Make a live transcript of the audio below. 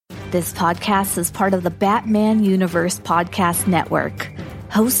This podcast is part of the Batman Universe Podcast Network,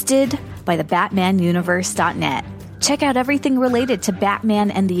 hosted by the BatmanUniverse.net. Check out everything related to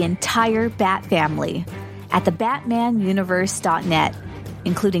Batman and the entire Bat family at the BatmanUniverse.net,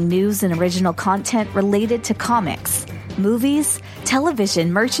 including news and original content related to comics, movies,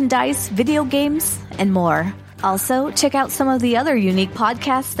 television, merchandise, video games, and more. Also, check out some of the other unique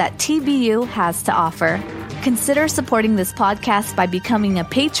podcasts that TBU has to offer. Consider supporting this podcast by becoming a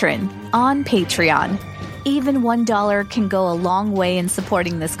patron on Patreon. Even $1 can go a long way in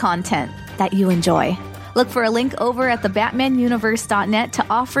supporting this content that you enjoy. Look for a link over at the BatmanUniverse.net to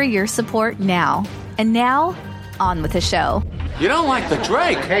offer your support now. And now, on with the show. You don't like the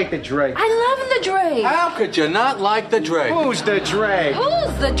Drake? I hate the Drake. I love the Drake. How could you not like the Drake? Who's the Drake?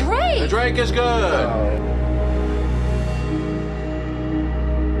 Who's the Drake? The Drake is good.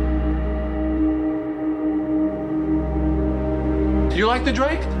 Do you like the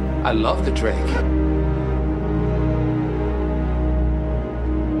Drake? I love the Drake.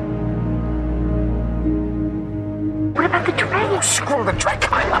 What about the Drake? Oh, screw the Drake.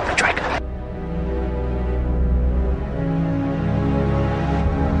 I love the Drake.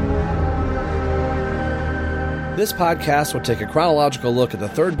 This podcast will take a chronological look at the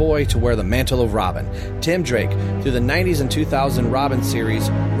third boy to wear the mantle of Robin, Tim Drake, through the 90s and 2000 Robin series,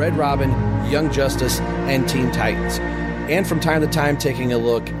 Red Robin, Young Justice, and Teen Titans. And from time to time taking a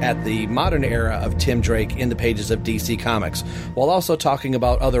look at the modern era of Tim Drake in the pages of DC Comics, while also talking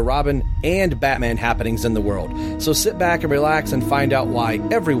about other Robin and Batman happenings in the world. So sit back and relax and find out why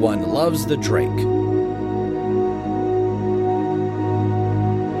everyone loves the Drake.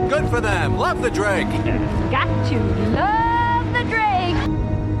 Good for them. Love the Drake. Got to love the Drake.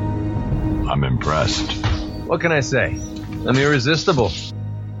 I'm impressed. What can I say? I'm irresistible.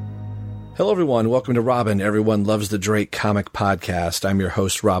 Hello, everyone. Welcome to Robin, Everyone Loves the Drake comic podcast. I'm your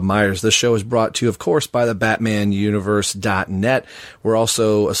host, Rob Myers. This show is brought to you, of course, by the BatmanUniverse.net. We're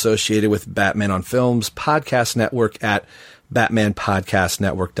also associated with Batman on Films podcast network at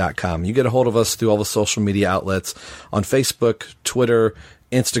BatmanPodcastNetwork.com. You get a hold of us through all the social media outlets on Facebook, Twitter,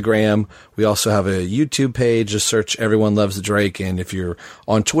 Instagram. We also have a YouTube page. Just search Everyone Loves the Drake. And if you're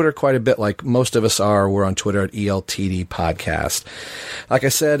on Twitter quite a bit, like most of us are, we're on Twitter at ELTD Podcast. Like I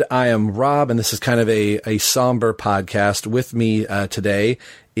said, I am Rob, and this is kind of a somber podcast. With me today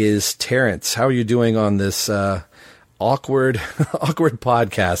is Terrence. How are you doing on this awkward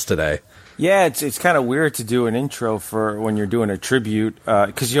podcast today? Yeah, it's kind of weird to do an intro for when you're doing a tribute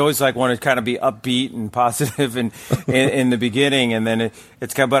because you always want to kind of be upbeat and positive in the beginning, and then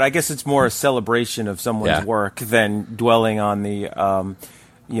it's kind of, but I guess it's more a celebration of someone's work than dwelling on the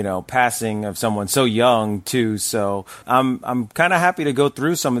passing of someone so young too. So I'm kind of happy to go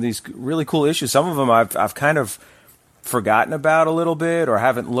through some of these really cool issues. Some of them I've kind of forgotten about a little bit or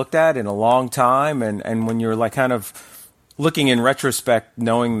haven't looked at in a long time, and when you're like kind of looking in retrospect,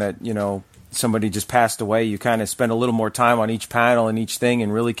 knowing that, somebody just passed away, you kind of spend a little more time on each panel and each thing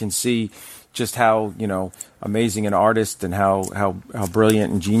and really can see just how, amazing an artist and how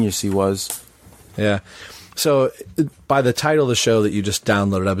brilliant and genius he was. Yeah. So by the title of the show that you just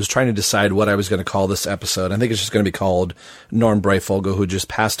downloaded, I was trying to decide what I was going to call this episode. I think it's just going to be called Norm Breyfogle, who just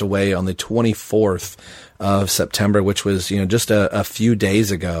passed away on the 24th of September, which was, just a few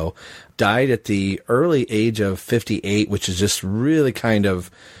days ago. Died at the early age of 58, which is just really kind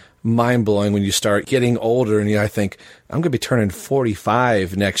of mind-blowing when you start getting older. And I think, I'm going to be turning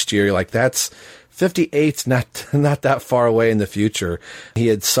 45 next year. You're like, that's 58's not that far away in the future. He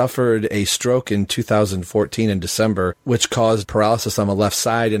had suffered a stroke in 2014 in December, which caused paralysis on the left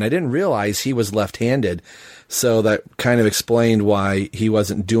side. And I didn't realize he was left-handed. So that kind of explained why he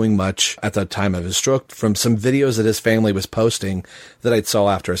wasn't doing much at the time of his stroke. From some videos that his family was posting that I saw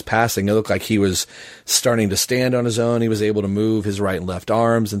after his passing, it looked like he was starting to stand on his own. He was able to move his right and left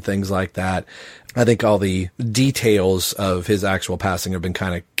arms and things like that. I think all the details of his actual passing have been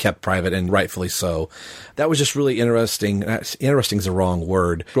kind of kept private, and rightfully so. That was just really interesting. Interesting is the wrong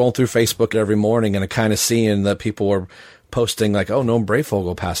word. Scrolling through Facebook every morning and kind of seeing that people were posting like, oh, Norm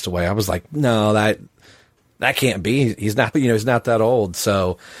Breyfogle passed away. I was like, no, that can't be. He's not, he's not that old.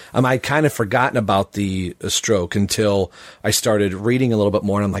 So I'd kind of forgotten about the stroke until I started reading a little bit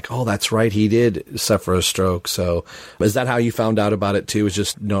more. And I'm like, oh, that's right. He did suffer a stroke. So is that how you found out about it too? Is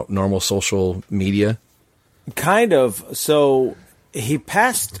just normal social media? Kind of. So he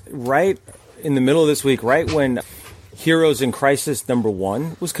passed right in the middle of this week, right when Heroes in Crisis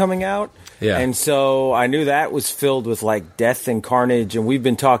 #1 was coming out. Yeah. And so I knew that was filled with like death and carnage, and we've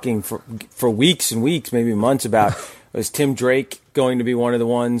been talking for weeks and weeks, maybe months, about Was Tim Drake going to be one of the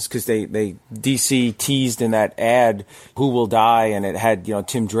ones? Because they DC teased in that ad who will die, and it had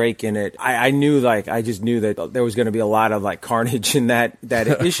Tim Drake in it. I just knew that there was going to be a lot of like carnage in that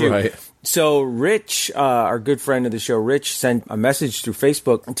issue. Right. So Rich, our good friend of the show, Rich, sent a message through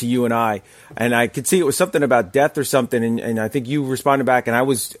Facebook to you and I could see it was something about death or something, and I think you responded back, and I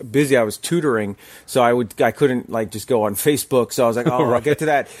was busy, I was tutoring, so I couldn't like just go on Facebook, so I was like, oh, right. I'll get to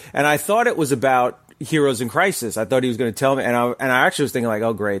that, and I thought it was about Heroes in Crisis. I thought he was going to tell me, and I actually was thinking like,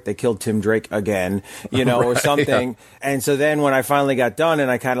 oh great, they killed Tim Drake again, right, or something. Yeah. And so then when I finally got done and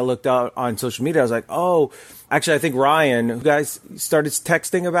I kind of looked out on social media, I was like, oh, actually I think Ryan, you guys started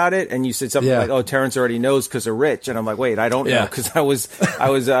texting about it, and you said something like, oh, Terrence already knows because of Rich, and I'm like, wait, I don't know, because I was,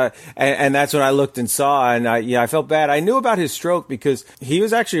 and that's when I looked and saw, and I felt bad. I knew about his stroke because he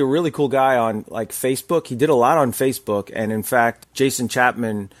was actually a really cool guy on like Facebook. He did a lot on Facebook, and in fact, Jason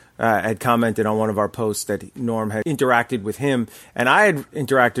Chapman had commented on one of our posts that Norm had interacted with him, and I had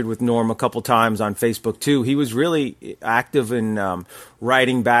interacted with Norm a couple times on Facebook too. He was really active in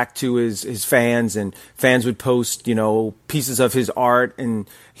writing back to his fans, and fans would post pieces of his art, and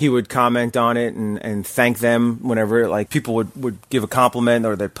he would comment on it and thank them whenever like people would give a compliment,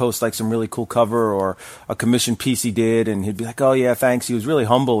 or they'd post like some really cool cover or a commissioned piece he did, and he'd be like, oh yeah, thanks. He was really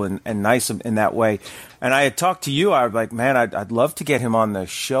humble and nice in that way. And I had talked to you. I was like, man, I'd love to get him on the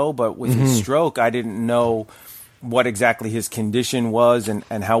show, but with his stroke, I didn't know what exactly his condition was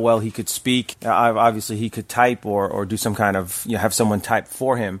and how well he could speak. Obviously, he could type or do some kind of, have someone type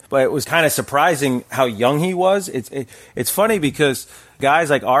for him. But it was kind of surprising how young he was. It's funny because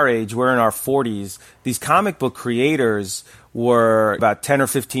guys like our age, we're in our 40s, these comic book creators were about 10 or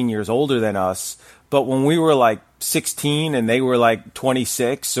 15 years older than us. But when we were like 16 and they were like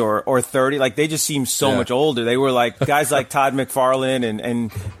 26 or 30, like they just seemed so much older. They were like guys like Todd McFarlane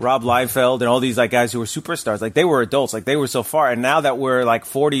and Rob Liefeld and all these like guys who were superstars. Like they were adults, like they were so far. And now that we're like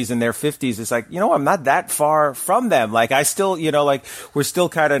 40s and they're 50s, it's like, I'm not that far from them. Like I still, like we're still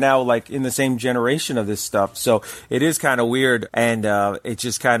kind of now like in the same generation of this stuff. So it is kind of weird. And it's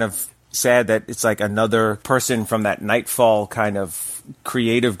just kind of sad that it's like another person from that Nightfall kind of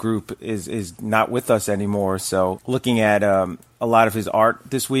creative group is not with us anymore. So looking at a lot of his art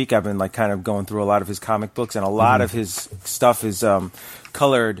this week, I've been like kind of going through a lot of his comic books, and a lot of his stuff is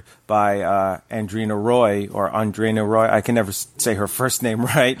colored by Andrina Roy or Andrina Roy. I can never say her first name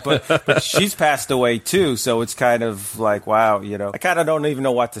right, but she's passed away too. So it's kind of like, wow, I kind of don't even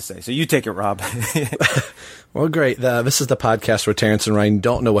know what to say. So you take it, Rob. Well, great. This is the podcast where Terrence and Ryan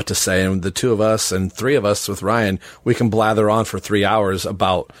don't know what to say, and the two of us and three of us with Ryan, we can blather on for 3 hours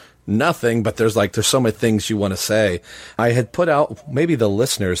about nothing, but there's so many things you want to say. I had put out, maybe the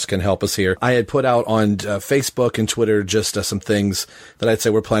listeners can help us here. I had put out on Facebook and Twitter just some things that I'd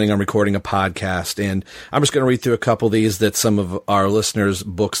say we're planning on recording a podcast, and I'm just going to read through a couple of these that some of our listeners'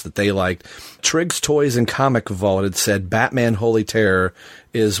 books that they liked. Triggs Toys and Comic Vault had said Batman Holy Terror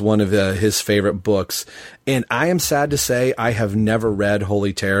is one of his favorite books, and I am sad to say I have never read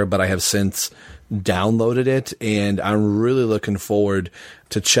Holy Terror, but I have since downloaded it, and I'm really looking forward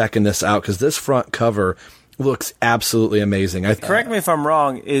to checking this out because this front cover looks absolutely amazing. Correct me if I'm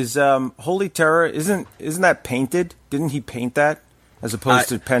wrong. Is Holy Terror isn't that painted? Didn't he paint that as opposed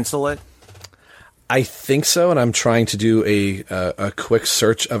to pencil it? I think so, and I'm trying to do a quick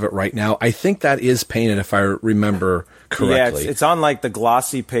search of it right now. I think that is painted, if I remember correctly. Yeah, it's on like the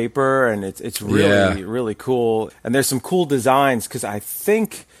glossy paper, and it's really really cool. And there's some cool designs because I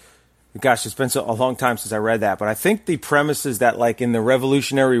think. Gosh, it's been a long time since I read that, but I think the premise is that, like, in the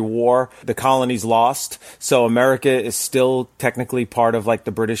Revolutionary War, the colonies lost, so America is still technically part of, like,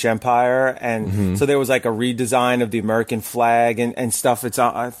 the British Empire, and so there was, like, a redesign of the American flag and stuff. It's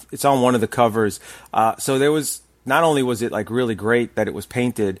on one of the covers. So there was... Not only was it like really great that it was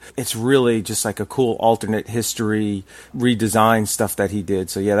painted, it's really just like a cool alternate history redesign stuff that he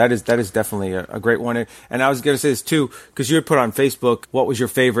did. So yeah, that is definitely a great one. And I was going to say this too, because you had put on Facebook, what was your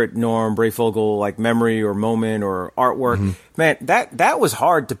favorite Norm Breyfogle like memory or moment or artwork? Man, that was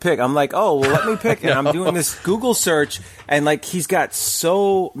hard to pick. I'm like, oh, well, let me pick. And I'm doing this Google search, and like he's got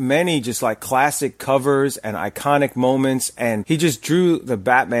so many just like classic covers and iconic moments, and he just drew the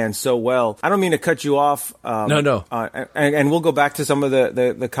Batman so well. I don't mean to cut you off. No. And we'll go back to some of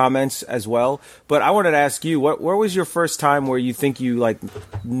the comments as well. But I wanted to ask you, where was your first time where you think you like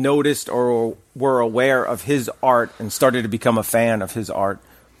noticed or were aware of his art and started to become a fan of his art?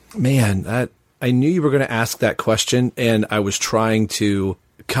 Man, I knew you were going to ask that question, and I was trying to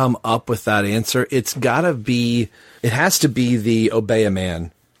come up with that answer. It has to be the Obey a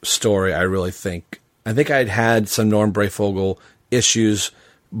Man story, I really think. I think I'd had some Norm Breyfogle issues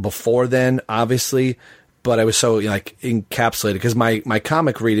before then, obviously, but I was so like encapsulated because my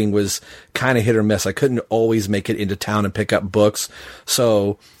comic reading was kind of hit or miss. I couldn't always make it into town and pick up books.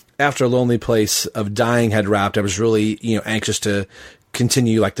 So after Lonely Place of Dying had wrapped, I was really, anxious to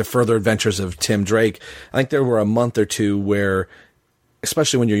continue like the further adventures of Tim Drake. I think there were a month or two where,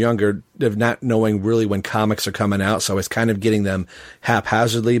 especially when you're younger, of not knowing really when comics are coming out. So I was kind of getting them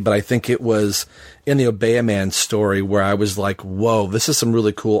haphazardly, but I think it was in the Obeah story where I was like, whoa, this is some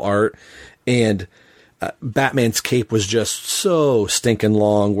really cool art. And Batman's cape was just so stinking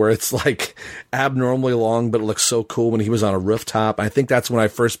long, where it's like abnormally long, but it looks so cool when he was on a rooftop. I think that's when I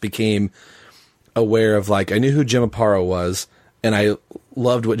first became aware of, like, I knew who Jim Aparo was, and I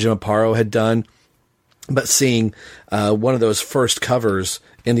loved what Jim Aparo had done. But seeing one of those first covers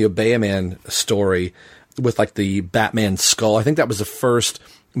in the Obeah story with like the Batman skull, I think that was the first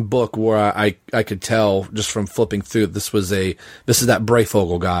book where I could tell just from flipping through this is that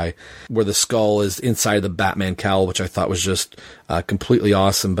Breyfogle guy, where the skull is inside the Batman cowl, which I thought was just completely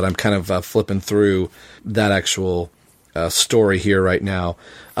awesome. But I'm kind of flipping through that actual story here right now.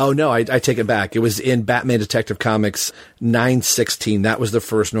 Oh no, I take it back. It was in Batman Detective Comics 916. That was the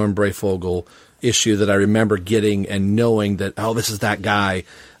first Norm Breyfogle issue that I remember getting and knowing that, oh, this is that guy,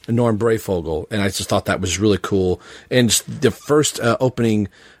 Norm Breyfogle, and I just thought that was really cool. And just the first opening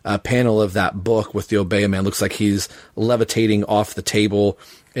panel of that book with the Obeah looks like he's levitating off the table,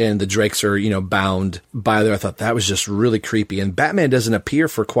 and the Drakes are, bound by there. I thought that was just really creepy. And Batman doesn't appear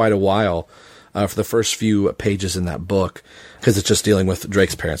for quite a while for the first few pages in that book because it's just dealing with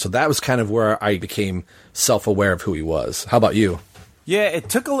Drake's parents. So that was kind of where I became self-aware of who he was. How about you? Yeah, it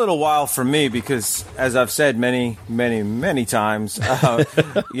took a little while for me because, as I've said many, many, many times,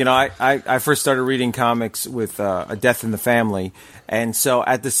 I first started reading comics with A Death in the Family. And so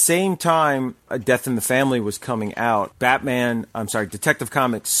at the same time A Death in the Family was coming out, Detective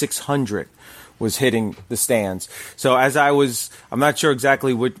Comics 600 was hitting the stands. So I'm not sure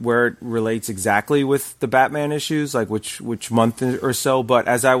exactly where it relates exactly with the Batman issues, like which month or so, but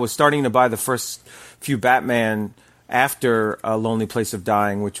as I was starting to buy the first few Batman after A Lonely Place of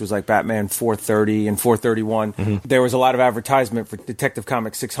Dying, which was like Batman 430 and 431, there was a lot of advertisement for Detective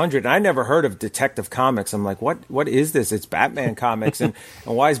Comics 600, and I never heard of Detective Comics. I'm like, what is this? It's Batman Comics, and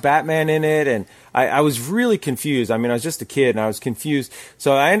why is Batman in it? And I was really confused. I mean, I was just a kid, and I was confused.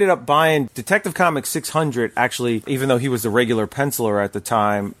 So I ended up buying Detective Comics 600, actually, even though he was the regular penciler at the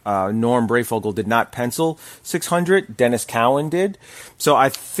time. Norm Breyfogle did not pencil 600. Dennis Cowan did. So I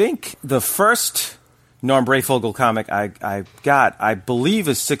think the first Norm Breyfogle comic I believe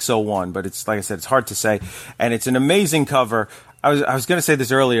is 601, but it's, like I said, it's hard to say. And it's an amazing cover. I was going to say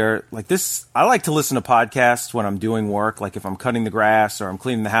this earlier, like this, I like to listen to podcasts when I'm doing work, like if I'm cutting the grass or I'm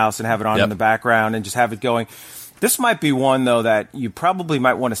cleaning the house and have it on in the background and just have it going. This might be one, though, that you probably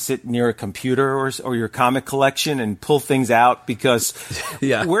might want to sit near a computer or your comic collection and pull things out because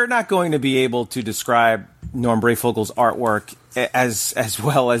we're not going to be able to describe Norm Breyfogle's artwork as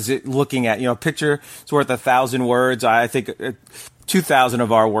well as looking at, a picture is worth 1,000 words. I think 2,000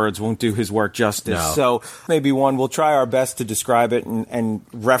 of our words won't do his work justice. No. So maybe we'll try our best to describe it and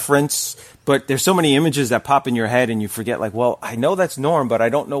reference, but there's so many images that pop in your head and you forget, like, well, I know that's Norm, but I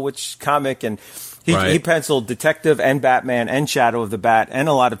don't know which comic. And he penciled Detective and Batman and Shadow of the Bat and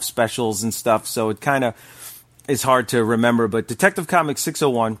a lot of specials and stuff, so it kind of is hard to remember. But Detective Comics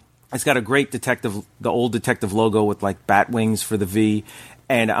 601, it's got a great the old detective logo with like bat wings for the V.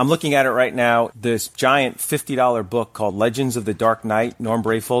 And I'm looking at it right now, this giant $50 book called Legends of the Dark Knight, Norm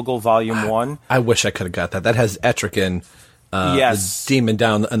Breyfogle, Volume 1. I wish I could have got that. That has Etrigan, the demon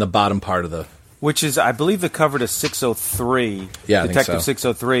down in the bottom part of the... Which is, I believe, the cover to 603. Yeah, Detective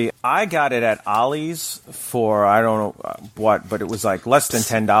 603. I got it at Ollie's for, I don't know what, but it was like less than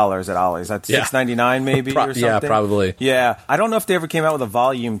 $10 at Ollie's. That's $6.99 maybe or something. Yeah, probably. Yeah. I don't know if they ever came out with a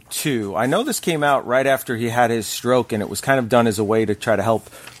Volume 2. I know this came out right after he had his stroke, and it was kind of done as a way to try to help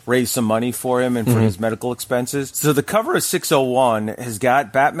raise some money for him and for his medical expenses. So the cover of 601 has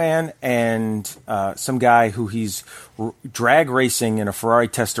got Batman and some guy who he's drag racing in a Ferrari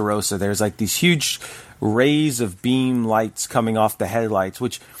Testarossa. There's like these huge rays of beam lights coming off the headlights,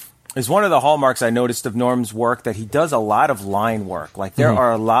 which is one of the hallmarks I noticed of Norm's work, that he does a lot of line work. Like there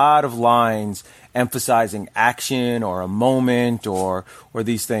are a lot of lines emphasizing action or a moment or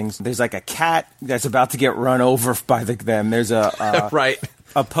these things. There's like a cat that's about to get run over by them. There's a right.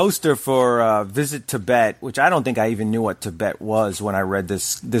 a poster for Visit Tibet, which I don't think I even knew what Tibet was when I read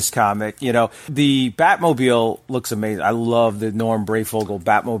this comic. You know, the Batmobile looks amazing. I love the Norm Breyfogle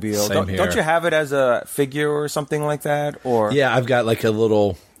Batmobile. Same here. Don't you have it as a figure or something like that? Or Yeah, I've got like a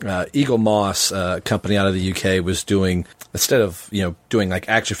little Eagle Moss company out of the UK was doing, instead of doing like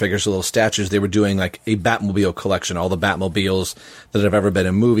action figures or little statues, they were doing like a Batmobile collection, all the Batmobiles that have ever been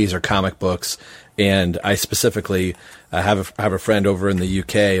in movies or comic books. And I specifically have a friend over in the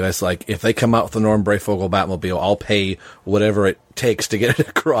UK that's like, if they come out with the Norm Breyfogle Batmobile, I'll pay whatever it takes to get it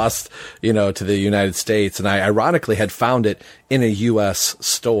across, to the United States. And I ironically had found it in a US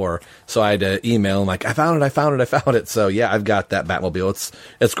store. So I had to email him like, I found it. So yeah, I've got that Batmobile.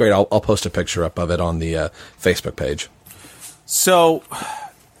 It's great. I'll post a picture up of it on the Facebook page. So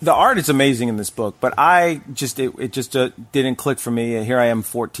the art is amazing in this book, but it just didn't click for me. Here I am,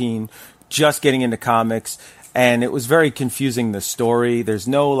 14, just getting into comics, and it was very confusing, the story. There's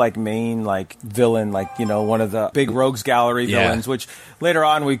no main villain, one of the big Rogues Gallery villains, which later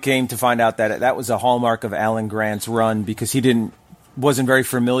on we came to find out that was a hallmark of Alan Grant's run, because he wasn't very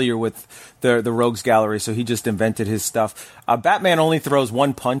familiar with the Rogues Gallery, so he just invented his stuff. Batman only throws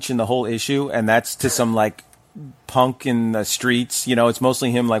one punch in the whole issue, and that's to some punk in the streets. It's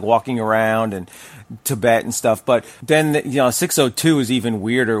mostly him walking around and Tibet and stuff. But then 602 is even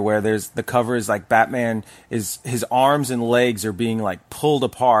weirder, where the cover is Batman his arms and legs are being pulled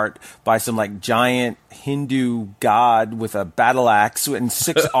apart by some giant Hindu god with a battle axe and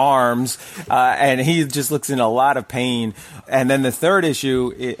 6 arms, and he just looks in a lot of pain. And then the third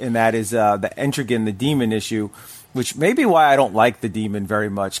issue in that is the Etrigan, the demon issue, which may be why I don't like the Demon very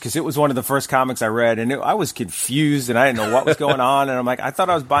much, because it was one of the first comics I read, and I was confused, and I didn't know what was going on, and I'm like, I thought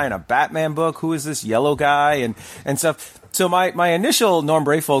I was buying a Batman book. Who is this yellow guy and stuff? So my initial Norm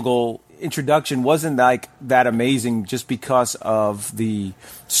Breyfogle introduction wasn't that amazing, just because of the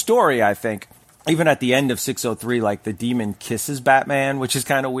story, I think. Even at the end of 603, the Demon kisses Batman, which is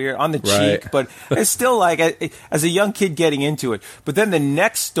kind of weird, on the cheek, but it's still as a young kid getting into it. But then the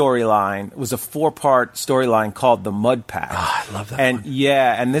next storyline was a 4-part storyline called The Mud Pack. Oh, I love that and one.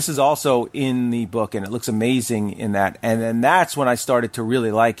 Yeah, and this is also in the book, and it looks amazing in that. And then that's when I started to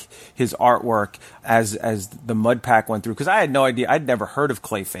really like his artwork as the Mud Pack went through, because I had no idea. I'd never heard of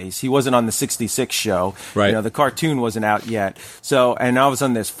Clayface. He wasn't on the 66 show. Right. The cartoon wasn't out yet. So, and all of a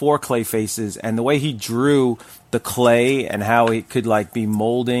sudden there's 4 Clayfaces, and the way he drew the clay and how it could be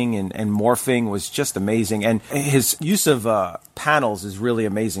molding and morphing was just amazing. And his use of panels is really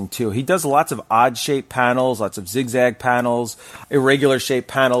amazing too. He does lots of odd shaped panels, lots of zigzag panels, irregular shaped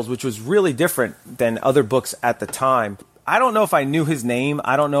panels, which was really different than other books at the time. I don't know if I knew his name.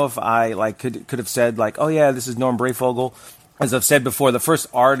 I don't know if I could have said oh yeah, this is Norm Breyfogle. As I've said before, the first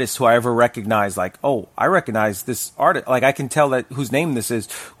artist who I ever recognized, oh, I recognize this artist, I can tell that whose name this is,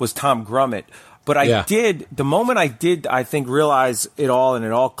 was Tom Grummett. But I did, the moment I did, I think, realize it all, and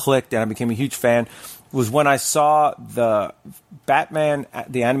it all clicked, and I became a huge fan, was when I saw the Batman,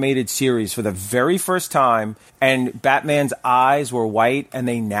 the animated series, for the very first time, and Batman's eyes were white, and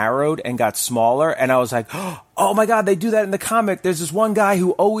they narrowed and got smaller, and I was like, oh my God, they do that in the comic. There's this one guy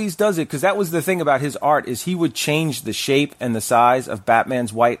who always does it, because that was the thing about his art, is he would change the shape and the size of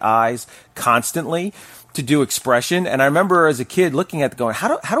Batman's white eyes constantly to do expression. And I remember as a kid looking at it going,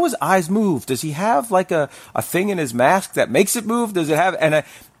 how do his eyes move? Does he have a thing in his mask that makes it move? Does it have? And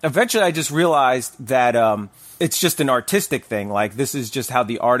eventually I just realized that it's just an artistic thing. This is just how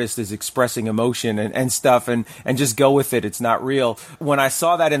the artist is expressing emotion and stuff, and just go with it. It's not real. When I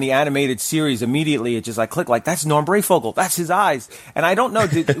saw that in the animated series, immediately it just clicked, that's Norm Breyfogle. That's his eyes. And I don't know,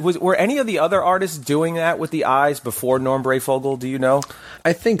 were any of the other artists doing that with the eyes before Norm Breyfogle? Do you know?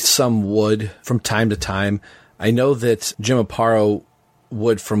 I think some would from time to time. I know that Jim Aparo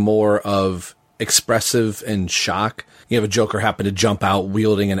would for more of expressive and shock. You have a Joker happen to jump out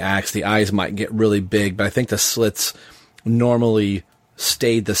wielding an axe, the eyes might get really big, but I think the slits normally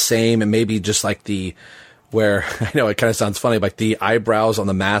stayed the same, and maybe just where, I know it kind of sounds funny, the eyebrows on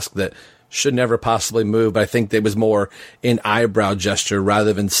the mask that should never possibly move, but I think it was more an eyebrow gesture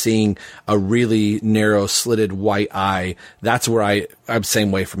rather than seeing a really narrow slitted white eye. That's where I'm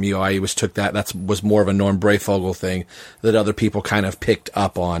same way from you. I always took that was more of a Norm Breyfogle thing that other people kind of picked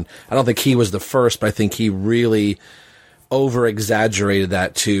up on. I don't think he was the first, but I think he really over-exaggerated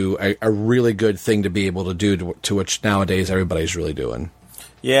that to a really good thing to be able to do, to which nowadays everybody's really doing.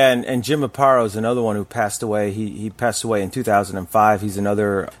 Yeah, and Jim Aparo is another one who passed away. He passed away in 2005. He's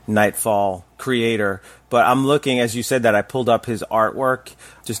another Nightfall creator. But I'm looking, as you said that, I pulled up his artwork,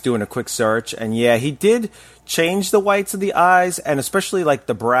 just doing a quick search. And yeah, he did change the whites of the eyes, and especially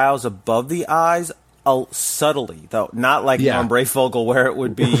the brows above the eyes subtly, though, not like Norm Breyfogle, where it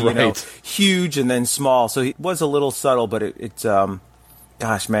would be you know, huge and then small. So he was a little subtle, but it's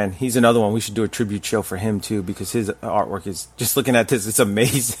gosh, man, he's another one. We should do a tribute show for him too, because his artwork is, just looking at this, it's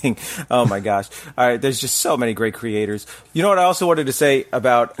amazing. Oh my gosh! All right, there's just so many great creators. You know what I also wanted to say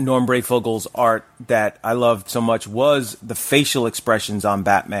about Norm Breyfogle's art that I loved so much was the facial expressions on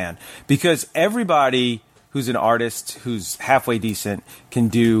Batman, because everybody who's an artist who's halfway decent can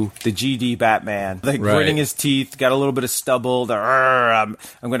do the GD Batman, like gritting his teeth, got a little bit of stubble, I'm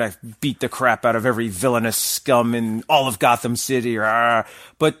going to beat the crap out of every villainous scum in all of Gotham City,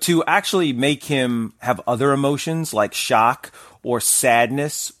 but to actually make him have other emotions like shock or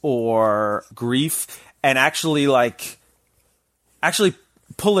sadness or grief, and actually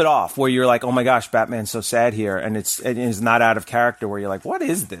pull it off where you're like, oh my gosh, Batman's so sad here, and it is not out of character, where you're like, what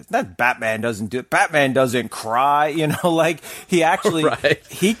is this? That Batman doesn't cry, you know, like he actually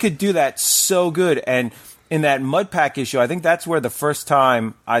he could do that so good. And in that Mudpack issue, I think that's where the first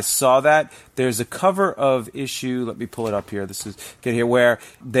time I saw that. There's a cover of issue, let me pull it up here, where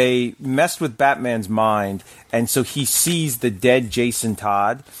they messed with Batman's mind, and so he sees the dead Jason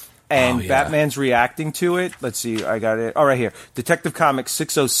Todd. And Batman's reacting to it. Let's see, I got it. Oh, right here. Detective Comics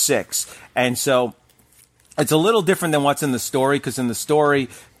 606. And so it's a little different than what's in the story, because in the story,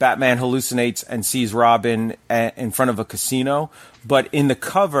 Batman hallucinates and sees Robin in front of a casino. But in the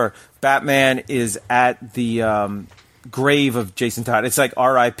cover, Batman is at the grave of Jason Todd. It's like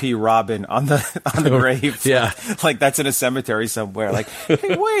R.I.P. Robin on the grave. Yeah, like that's in a cemetery somewhere. Like,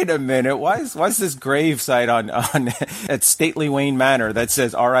 hey, wait a minute, why is this grave site on at Stately Wayne Manor that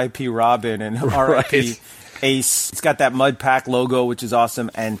says R.I.P. Robin and R.I.P. Ace? It's got that Mudpack logo, which is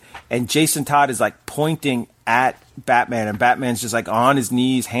awesome, and Jason Todd is like pointing at Batman, and Batman's just like on his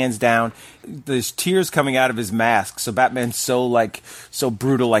knees, hands down. There's tears coming out of his mask, so Batman's so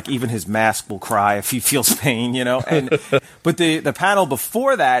brutal, like even his mask will cry if he feels pain, you know. And but the panel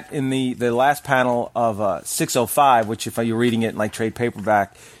before that, in the last panel of 605, which if you're reading it in like trade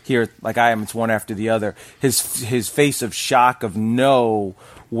paperback here, like I am, it's one after the other. His face of shock of no.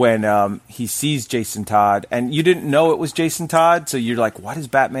 When he sees Jason Todd, and you didn't know it was Jason Todd, so you're like, what is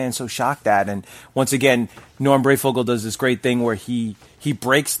Batman so shocked at? And once again, Norm Breyfogle does this great thing where he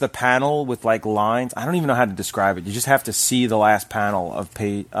breaks the panel with like lines. I don't even know how to describe it. You just have to see the last panel of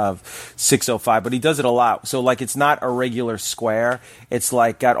 605, but he does it a lot. So like it's not a regular square. It's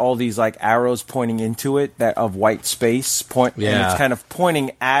like got all these like arrows pointing into it that of white space and it's kind of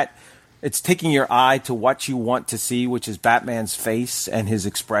pointing at. It's taking your eye to what you want to see, which is Batman's face and his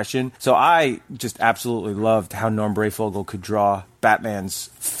expression. So I just absolutely loved how Norm Breyfogle could draw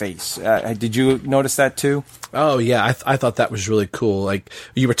Batman's face. Did you notice that too? Oh, yeah. I thought that was really cool. Like,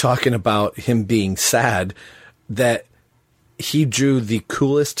 you were talking about him being sad, that he drew the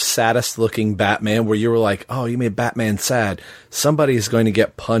coolest, saddest looking Batman, where you were like, oh, you made Batman sad. Somebody is going to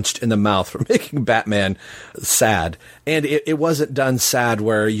get punched in the mouth for making Batman sad. And it wasn't done sad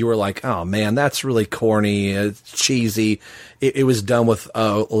where you were like, oh man, that's really corny, it's cheesy. It was done with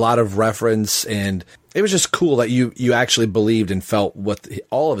a lot of reference, and it was just cool that you actually believed and felt what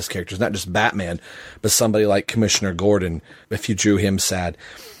all of his characters, not just Batman, but somebody like Commissioner Gordon, if you drew him sad.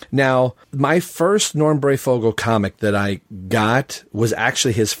 Now, my first Norm Breyfogle comic that I got was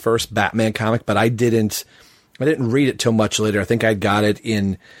actually his first Batman comic, but I didn't read it till much later. I think I got it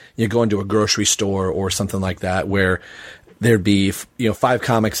in, going to a grocery store or something like that, where there'd be, 5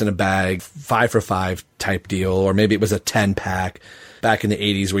 comics in a bag, 5 for $5 type deal, or maybe it was a 10-pack back in the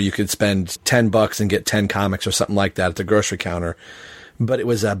 80s where you could spend $10 and get 10 comics or something like that at the grocery counter. But it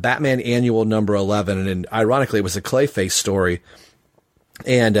was a Batman Annual number 11, and ironically, it was a Clayface story.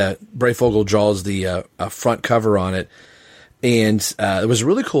 And Breyfogle draws the front cover on it. And it was a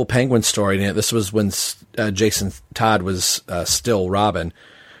really cool Penguin story in it. This was when Jason Todd was still Robin,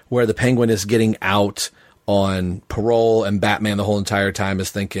 where the Penguin is getting out on parole, and Batman the whole entire time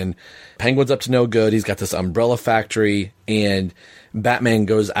is thinking, Penguin's up to no good. He's got this umbrella factory, and Batman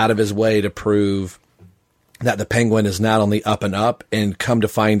goes out of his way to prove that the Penguin is not on the up and up, and come to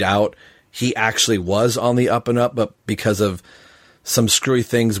find out he actually was on the up and up, but because of some screwy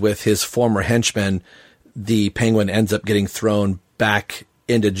things with his former henchmen, the Penguin ends up getting thrown back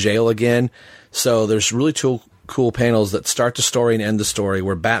into jail again. So there's really two cool panels that start the story and end the story,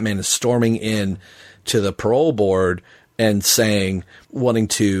 where Batman is storming in to the parole board and wanting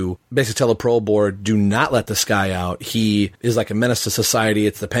to basically tell the parole board, do not let this guy out. He is like a menace to society.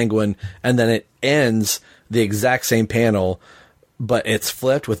 It's the Penguin. And then it ends the exact same panel, but it's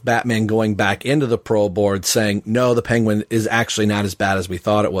flipped with Batman going back into the parole board saying, no, the Penguin is actually not as bad as we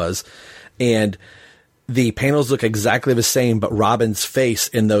thought it was. And the panels look exactly the same, but Robin's face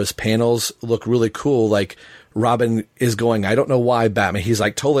in those panels look really cool. Like Robin is going, I don't know why Batman. He's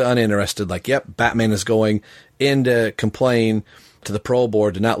like totally uninterested. Like, yep, Batman is going in to complain to the parole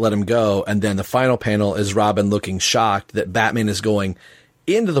board to not let him go. And then the final panel is Robin looking shocked that Batman is going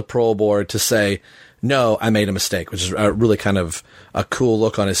into the parole board to say, no, I made a mistake, which is really kind of a cool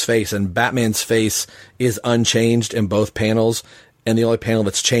look on his face. And Batman's face is unchanged in both panels. And the only panel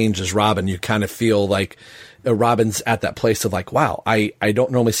that's changed is Robin. You kind of feel like Robin's at that place of like, wow, I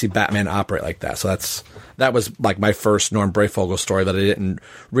don't normally see Batman operate like that. So that was like my first Norm Breyfogle story that I didn't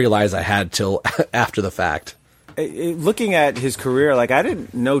realize I had till after the fact. Looking at his career, like I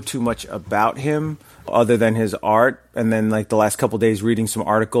didn't know too much about him other than his art, and then like the last couple of days reading some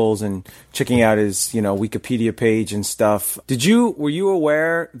articles and checking out his Wikipedia page and stuff. Were you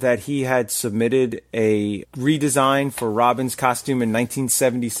aware that he had submitted a redesign for Robin's costume in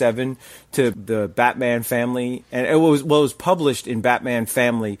 1977 to the Batman Family, and it was published in Batman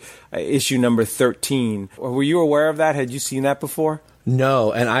Family issue number 13? Were you aware of that? Had you seen that before?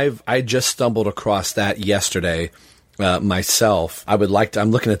 No, and I just stumbled across that yesterday myself.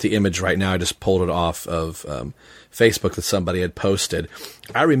 I'm looking at the image right now. I just pulled it off of Facebook that somebody had posted.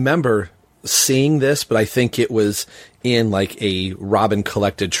 I remember seeing this, but I think it was in like a Robin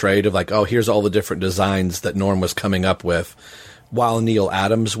collected trade of like, oh, here's all the different designs that Norm was coming up with while Neil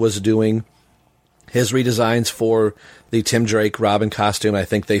Adams was doing his redesigns for the Tim Drake Robin costume. I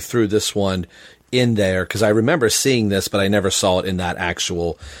think they threw this one in there because I remember seeing this, but I never saw it in that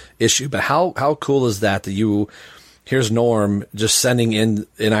actual issue. But how cool is that here's Norm just sending in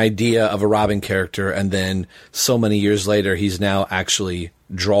an idea of a Robin character, and then so many years later, he's now actually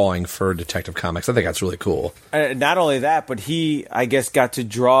drawing for Detective Comics. I think that's really cool. Not only that, but he, I guess, got to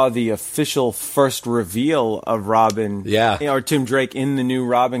draw the official first reveal of Robin, or Tim Drake in the new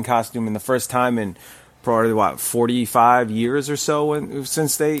Robin costume, in the first time in probably 45 years or so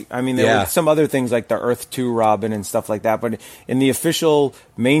since there were some other things like the Earth 2 Robin and stuff like that, but in the official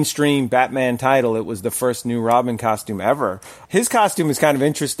mainstream Batman title, it was the first new Robin costume ever. His costume is kind of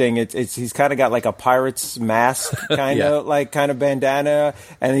interesting. He's kind of got like a pirate's mask kind of bandana,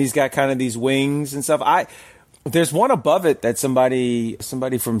 and he's got kind of these wings and stuff. There's one above it that somebody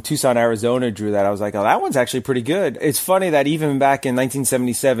from Tucson, Arizona drew that I was like, oh, that one's actually pretty good. It's funny that even back in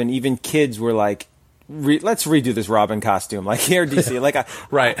 1977, even kids were like, let's redo this Robin costume. Like here, DC, like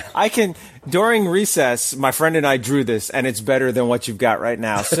right. I can, during recess, my friend and I drew this, and it's better than what you've got right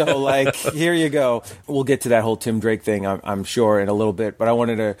now. So like, here you go. We'll get to that whole Tim Drake thing, I'm sure, in a little bit. But I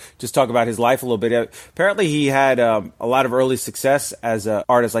wanted to just talk about his life a little bit. Apparently, he had a lot of early success as an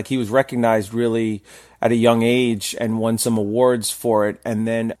artist. Like he was recognized really at a young age and won some awards for it. And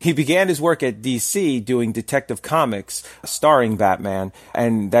then he began his work at DC doing Detective Comics, starring Batman.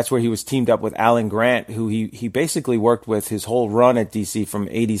 And that's where he was teamed up with Alan Grant, who he basically worked with his whole run at DC from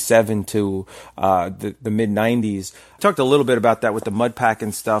 87 to the mid-90s. Talked a little bit about that with the Mud Pack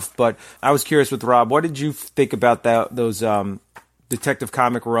and stuff. But I was curious with Rob, what did you think about those Detective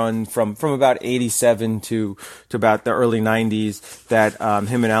Comic run from about 87 to about the early 90s that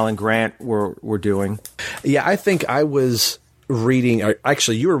him and Alan Grant were doing? Yeah, I think I was reading, or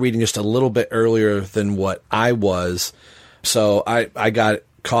actually you were reading just a little bit earlier than what I was. So I got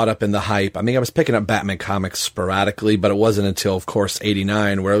caught up in the hype. I mean, I was picking up Batman comics sporadically, but it wasn't until, of course,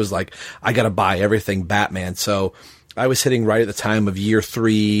 89 where I was like, I got to buy everything Batman. So I was hitting right at the time of Year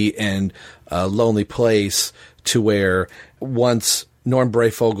 3 and Lonely Place, to where once Norm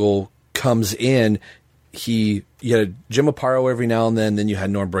Breyfogle comes in, you had Jim Aparo every now and then you had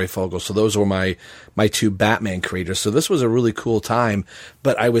Norm Breyfogle. So those were my two Batman creators. So this was a really cool time,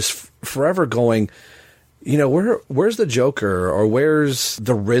 but I was forever going, where's the Joker, or where's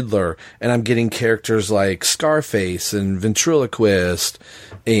the Riddler? And I'm getting characters like Scarface and Ventriloquist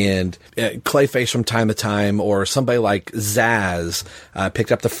and Clayface from time to time, or somebody like Zaz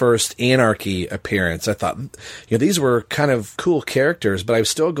picked up the first Anarchy appearance. I thought, these were kind of cool characters, but I was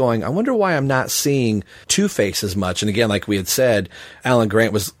still going, I wonder why I'm not seeing Two-Face as much. And again, like we had said, Alan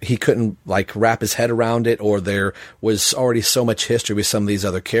Grant he couldn't like wrap his head around it, or there was already so much history with some of these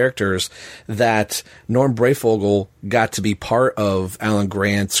other characters that Norm Breyfogle got to be part of Alan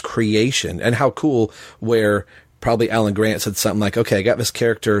Grant's creation. And how cool, where probably Alan Grant said something like, okay, I got this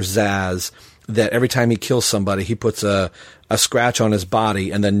character Zaz that every time he kills somebody, he puts a scratch on his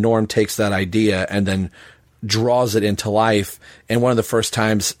body, and then Norm takes that idea and then draws it into life. And one of the first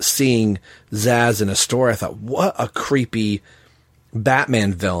times seeing Zaz in a story, I thought, what a creepy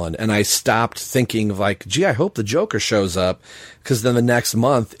Batman villain. And I stopped thinking of like, gee, I hope the Joker shows up, because then the next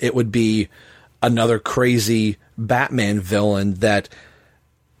month it would be another crazy Batman villain that,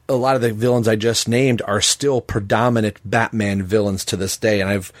 a lot of the villains I just named are still predominant Batman villains to this day. And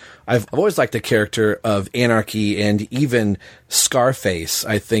I've always liked the character of Anarchy, and even Scarface,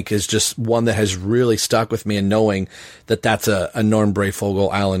 I think, is just one that has really stuck with me, and knowing that that's a Norm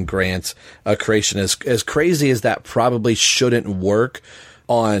Breyfogle, Alan Grant creation. As crazy as that probably shouldn't work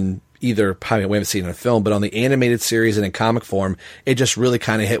on either, we haven't seen it in a film, but on the animated series and in comic form, it just really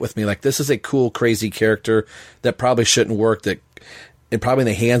kind of hit with me. Like, this is a cool, crazy character that probably shouldn't work, that probably in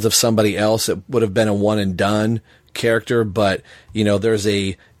the hands of somebody else, it would have been a one and done character. But, you know, there's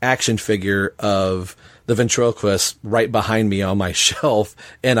a action figure of the ventriloquist right behind me on my shelf,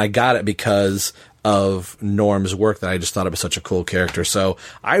 and I got it because of Norm's work, that I just thought it was such a cool character. So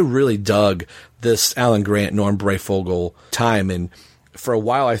I really dug this Alan Grant, Norm Breyfogle time. And for a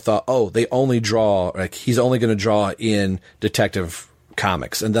while I thought, oh, they only draw, like, he's only going to draw in Detective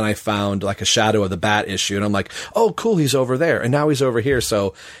Comics. And then I found like a Shadow of the Bat issue, and I'm like, oh, cool, he's over there, and now he's over here.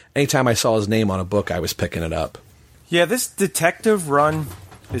 So anytime I saw his name on a book, I was picking it up. Yeah, this detective run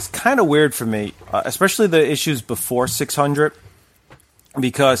is kind of weird for me, especially the issues before 600,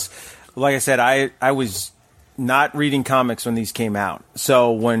 because, like I said, I was not reading comics when these came out.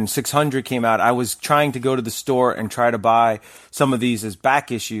 So when 600 came out, I was trying to go to the store and try to buy some of these as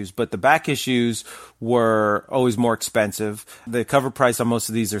back issues, but the back issues were always more expensive. The cover price on most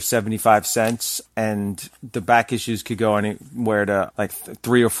of these are 75 cents, and the back issues could go anywhere to like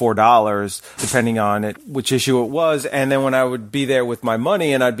 $3 or $4, depending on which issue it was. And then when I would be there with my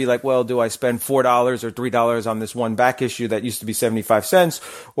money, and I'd be like, well, do I spend $4 or $3 on this one back issue that used to be 75 cents,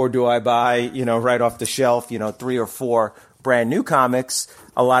 or do I buy, you know, right off the shelf, you know, 3 or 4 brand new comics?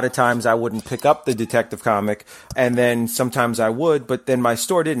 A lot of times I wouldn't pick up the detective comic, and then sometimes I would, but then my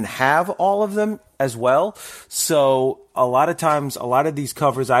store didn't have all of them as well. So a lot of times, a lot of these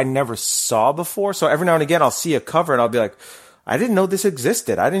covers I never saw before. So every now and again I'll see a cover and I'll be like, I didn't know this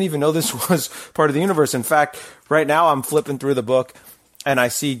existed. I didn't even know this was part of the universe. In fact, right now I'm flipping through the book and I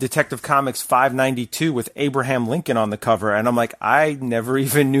see Detective Comics 592 with Abraham Lincoln on the cover. And I'm like, I never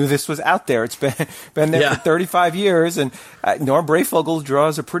even knew this was out there. It's been there for 35 years. And Norm Breyfogle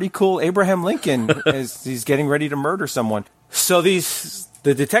draws a pretty cool Abraham Lincoln as he's getting ready to murder someone. So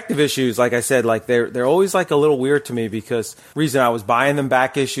the detective issues, like I said, like they're always like a little weird to me, because reason I was buying them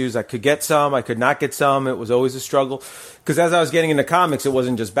back issues. I could get some, I could not get some. It was always a struggle, because as I was getting into comics, it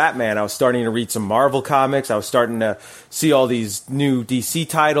wasn't just Batman. I was starting to read some Marvel comics. I was starting to see all these new DC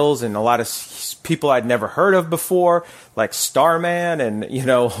titles and a lot of people I'd never heard of before, like Starman, and, you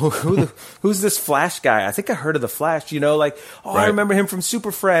know, who's this Flash guy? I think I heard of the Flash, you know, like, oh, right. I remember him from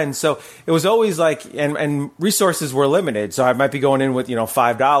Super Friends. So it was always like, and resources were limited. So I might be going in with, you know,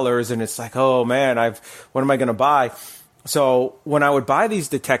 $5, and it's like, oh man, what am I going to buy? So when I would buy these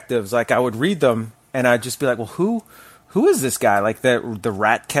detectives, like, I would read them and I'd just be like, well, who is this guy? Like, the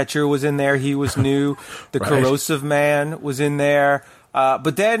Rat Catcher was in there. He was new. The right. Corrosive Man was in there.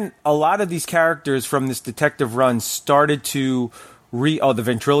 But then a lot of these characters from this detective run started to the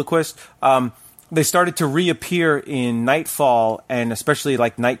ventriloquist, they started to reappear in Nightfall, and especially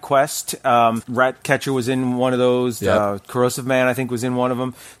like Night Quest. Rat Catcher was in one of those. Yep. Corrosive Man, I think, was in one of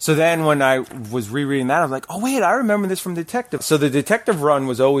them. So then when I was rereading that, I was like, oh wait, I remember this from Detective. So the detective run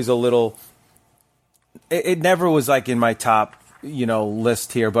was always a little, it never was like in my top, you know,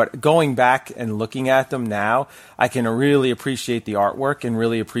 list here, but going back and looking at them now, I can really appreciate the artwork and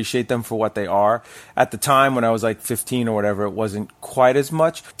really appreciate them for what they are. At the time when I was like 15 or whatever, it wasn't quite as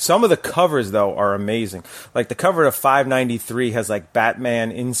much. Some of the covers though are amazing. Like the cover of 593 has like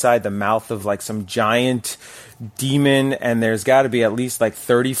Batman inside the mouth of like some giant demon, and there's got to be at least like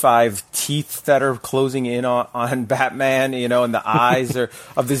 35 teeth that are closing in on Batman, you know, and the eyes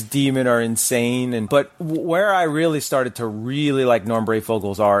of this demon are insane. But where I really started to really like Norm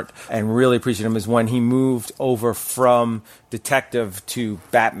Breyfogle's art and really appreciate him is when he moved over from detective to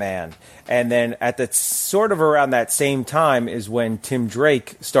Batman. And then at the sort of around that same time is when Tim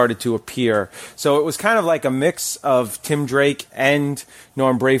Drake started to appear. So it was kind of like a mix of Tim Drake and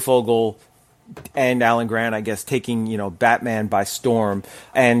Norm Breyfogle and Alan Grant, I guess, taking, you know, Batman by storm.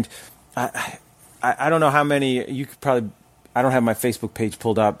 And I don't know how many, you could probably, I don't have my Facebook page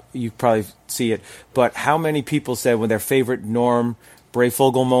pulled up, you could probably see it, but how many people said when their favorite Norm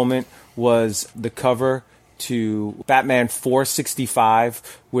Breyfogle moment was the cover to Batman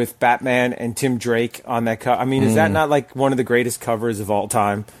 465 with Batman and Tim Drake on that cover? I mean, is that not like one of the greatest covers of all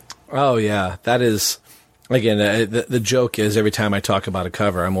time? Oh yeah, that is. Again, the joke is every time I talk about a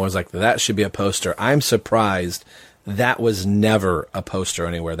cover, I'm always like, that should be a poster. I'm surprised that was never a poster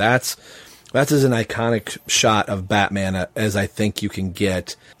anywhere. That's That's as an iconic shot of Batman as I think you can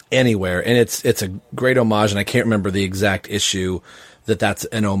get anywhere. And it's a great homage, and I can't remember the exact issue that's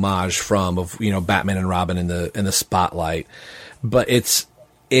an homage from, of, Batman and Robin in the spotlight. But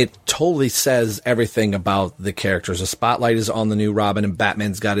it totally says everything about the characters. The spotlight is on the new Robin, and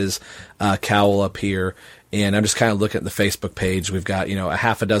Batman's got his cowl up here. And I'm just kind of looking at the Facebook page. We've got, a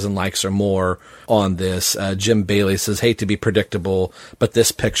half a dozen likes or more on this. Jim Bailey says, hate to be predictable, but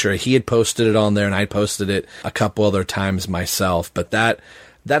this picture, he had posted it on there, and I posted it a couple other times myself. But that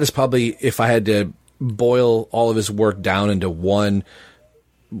is probably, if I had to boil all of his work down into one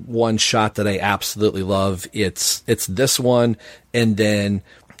shot that I absolutely love, it's this one. And then,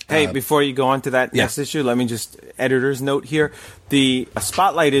 hey, before you go on to that next issue, let me just editor's note here. The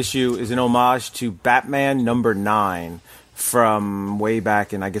Spotlight issue is an homage to Batman number 9 from way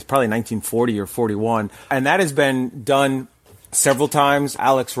back in, I guess, probably 1940 or 41. And that has been done several times.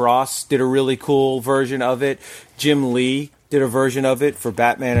 Alex Ross did a really cool version of it. Jim Lee did a version of it for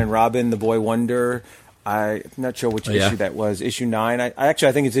Batman and Robin, The Boy Wonder. I'm not sure which issue that was. Issue 9. I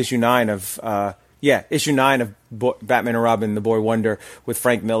think it's issue 9 of... issue 9 of Batman and Robin, The Boy Wonder, with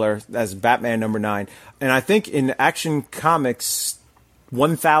Frank Miller as Batman number 9. And I think in Action Comics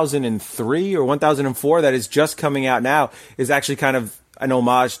 1003 or 1004, that is just coming out now, is actually kind of an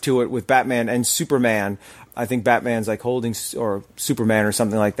homage to it with Batman and Superman. I think Batman's like holding, or Superman or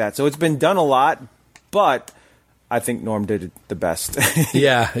something like that. So it's been done a lot, but I think Norm did it the best.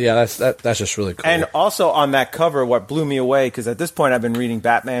 yeah, that's just really cool. And also on that cover, what blew me away, because at this point I've been reading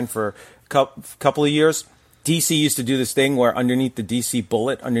Batman for couple of years. DC used to do this thing where underneath the DC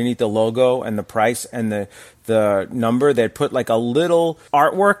bullet, underneath the logo and the price and the number, they'd put like a little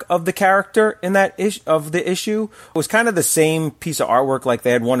artwork of the character in that of the issue. It was kind of the same piece of artwork. Like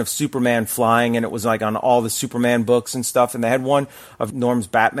they had one of Superman flying, and it was like on all the Superman books and stuff. And they had one of Norm's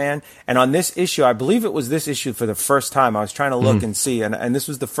Batman. And on this issue, I believe it was this issue for the first time, I was trying to look and see, and this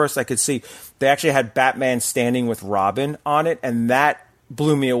was the first I could see. They actually had Batman standing with Robin on it, and that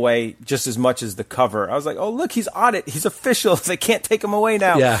blew me away just as much as the cover. I was like, oh, look, he's on it. He's official. They can't take him away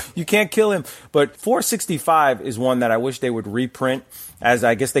now. Yeah. You can't kill him. But 465 is one that I wish they would reprint, as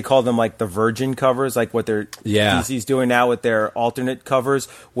I guess they call them like the virgin covers, like what DC's doing now with their alternate covers,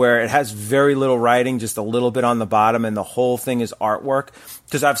 where it has very little writing, just a little bit on the bottom, and the whole thing is artwork.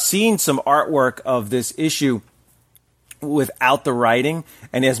 Because I've seen some artwork of this issue without the writing,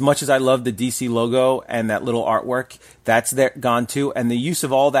 and as much as I love the DC logo and that little artwork, that's there gone too. And the use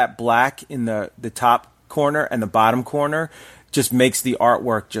of all that black in the top corner and the bottom corner just makes the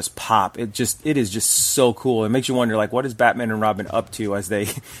artwork just pop. It is just so cool. It makes you wonder, like, what is Batman and Robin up to as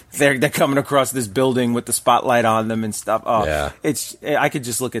they're coming across this building with the spotlight on them and stuff. Oh, yeah. I could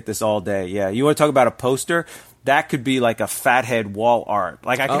just look at this all day. Yeah, you want to talk about a poster? That could be like a fathead wall art.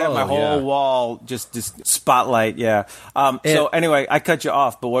 Like I could have my whole wall just spotlight. Yeah. So anyway, I cut you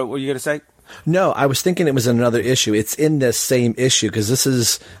off, but what were you going to say? No, I was thinking it was another issue. It's in this same issue because this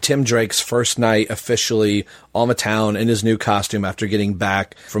is Tim Drake's first night officially on the town in his new costume after getting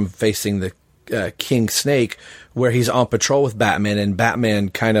back from facing the King Snake, where he's on patrol with Batman, and Batman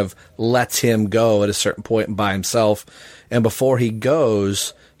kind of lets him go at a certain point by himself. And before he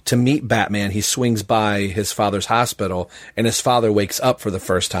goes to meet Batman, he swings by his father's hospital, and his father wakes up for the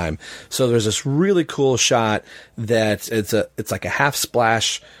first time. So there's this really cool shot that it's like a half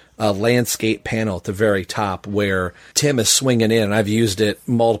splash landscape panel at the very top where Tim is swinging in. And I've used it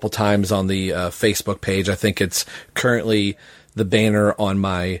multiple times on the Facebook page. I think it's currently the banner on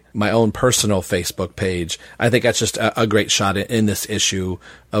my own personal Facebook page. I think that's just a great shot in this issue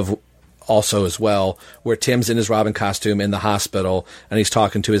of also as well, where Tim's in his Robin costume in the hospital, and he's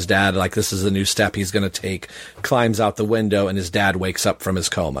talking to his dad like this is a new step he's going to take, climbs out the window, and his dad wakes up from his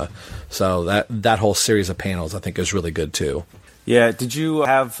coma. So that whole series of panels I think is really good too. Yeah, did you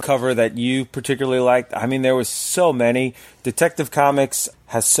have a cover that you particularly liked? I mean, there was so many. Detective Comics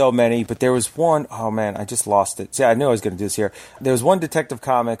has so many, but there was one, oh man, I just lost it. See, I knew I was going to do this here. There was one Detective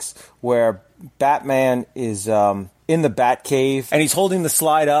Comics where Batman is in the Batcave, and he's holding the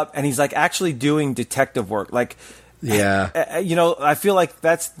slide up, and he's like actually doing detective work. Like, yeah, I feel like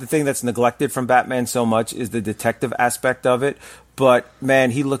that's the thing that's neglected from Batman so much is the detective aspect of it. But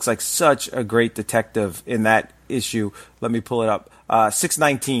man, he looks like such a great detective in that issue. Let me pull it up.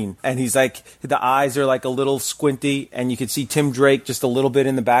 619, and he's like, the eyes are like a little squinty, and you can see Tim Drake just a little bit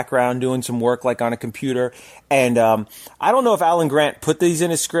in the background doing some work like on a computer. And I don't know if Alan Grant put these in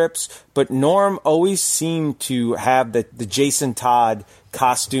his scripts, but Norm always seemed to have the Jason Todd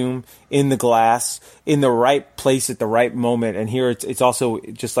costume in the glass in the right place at the right moment. And here it's also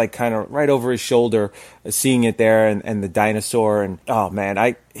just like kind of right over his shoulder, seeing it there and the dinosaur. And oh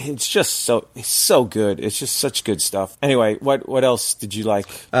man, it's just so good. It's just such good stuff. Anyway, what else did you like?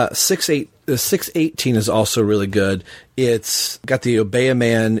 618 is also really good. It's got the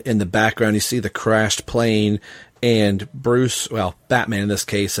Obey-A-Man in the background. You see the crashed plane, and Bruce, well, Batman in this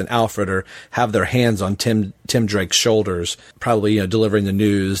case, and Alfred have their hands on Tim Drake's shoulders, probably delivering the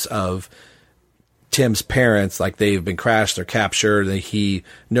news of Tim's parents, like they've been crashed, they're captured, and he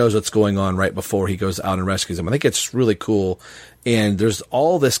knows what's going on right before he goes out and rescues them. I think it's really cool, and there's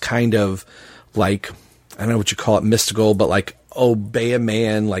all this kind of like, I don't know what you call it, mystical, but like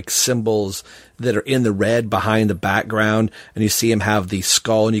Obey-A-Man like symbols that are in the red behind the background, and you see him have the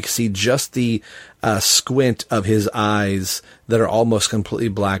skull, and you can see just the squint of his eyes that are almost completely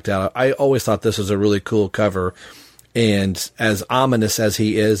blacked out. I always thought this was a really cool cover, and as ominous as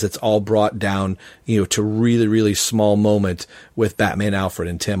he is, it's all brought down, to really, really small moment with Batman, Alfred,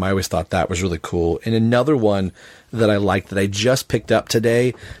 and Tim. I always thought that was really cool. And another one that I liked that I just picked up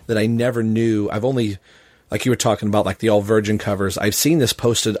today that I never knew, I've only, like you were talking about, like the all virgin covers, I've seen this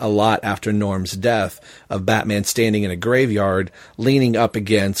posted a lot after Norm's death, of Batman standing in a graveyard leaning up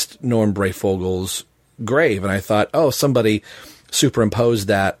against Norm Breyfogle's grave. And I thought, oh, somebody superimposed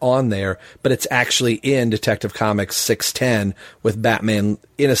that on there, but it's actually in Detective Comics 610 with Batman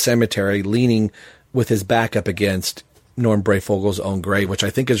in a cemetery leaning with his back up against Norm Breyfogle's own grave, which I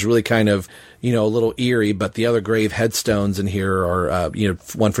think is really kind of, a little eerie. But the other grave headstones in here are,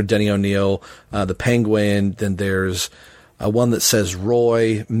 one for Denny O'Neil, the Penguin. Then there's one that says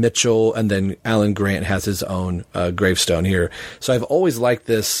Roy Mitchell, and then Alan Grant has his own gravestone here. So I've always liked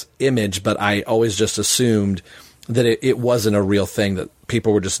this image, but I always just assumed that it wasn't a real thing, that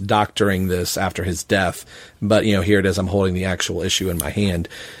people were just doctoring this after his death. But, here it is. I'm holding the actual issue in my hand.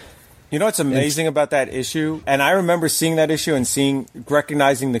 You know what's amazing about that issue? And I remember seeing that issue and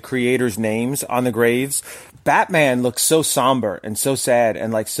recognizing the creators' names on the graves. Batman looks so somber and so sad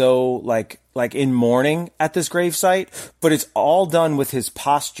and like in mourning at this gravesite, but it's all done with his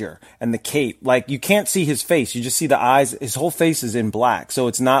posture and the cape. Like, you can't see his face. You just see the eyes. His whole face is in black. So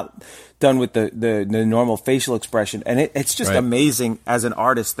it's not done with the normal facial expression. And it's just amazing as an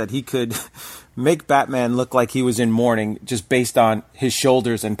artist that he could make Batman look like he was in mourning just based on his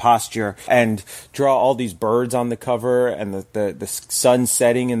shoulders and posture, and draw all these birds on the cover and the sun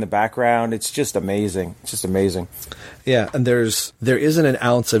setting in the background. It's just amazing. It's just amazing. Yeah, and there isn't an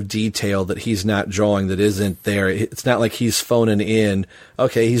ounce of detail that he's not drawing that isn't there. It's not like he's phoning in,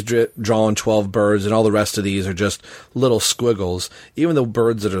 okay, he's drawing 12 birds and all the rest of these are just little squiggles. Even the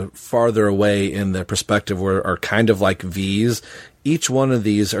birds that are farther away in the perspective are kind of like V's. Each one of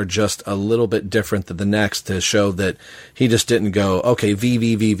these are just a little bit different than the next, to show that he just didn't go, okay,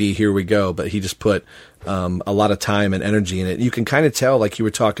 V, here we go. But he just put a lot of time and energy in it. You can kind of tell, like you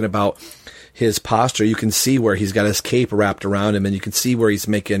were talking about his posture, you can see where he's got his cape wrapped around him, and you can see where he's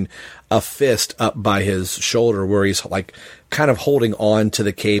making a fist up by his shoulder, where he's like kind of holding on to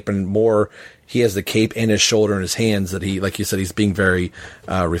the cape, and more he has the cape in his shoulder and his hands, that he, like you said, he's being very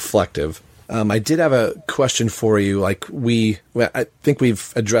reflective. I did have a question for you. I think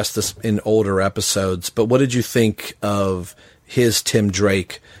we've addressed this in older episodes, but what did you think of his Tim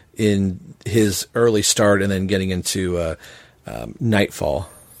Drake in his early start and then getting into Nightfall?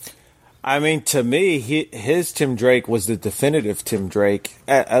 I mean, to me, his Tim Drake was the definitive Tim Drake,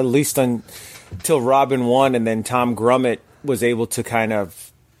 at least until Robin won, and then Tom Grummett was able to kind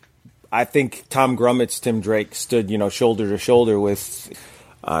of, I think Tom Grummett's Tim Drake stood, shoulder to shoulder with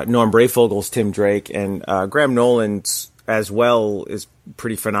Norm Breyfogle's Tim Drake, and Graham Nolan's as well is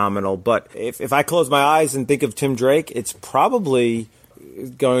pretty phenomenal. But if I close my eyes and think of Tim Drake, it's probably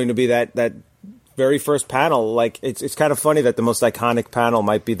going to be that very first panel. Like, it's kind of funny that the most iconic panel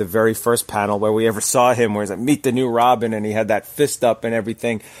might be the very first panel where we ever saw him, where he's like, meet the new Robin, and he had that fist up and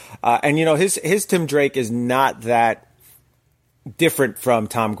everything. And his Tim Drake is not that different from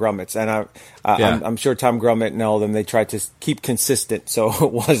Tom Grummett's, and I'm sure Tom Grummett and all of them, they tried to keep consistent, so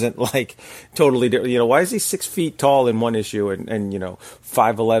it wasn't like totally different. Why is he 6 feet tall in one issue and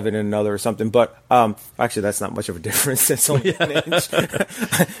 5'11" in another or something? But actually, that's not much of a difference. It's only an inch.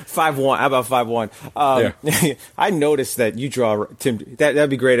 5'1". How about 5'1"? I noticed that you draw Tim. That'd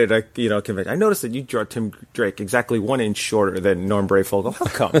be great at a convention. I noticed that you draw Tim Drake exactly 1 inch shorter than Norm Breyfogle. How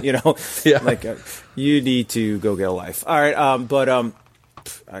come? Yeah. You need to go get a life. All right.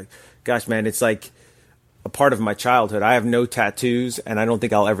 Gosh, man, it's like a part of my childhood. I have no tattoos, and I don't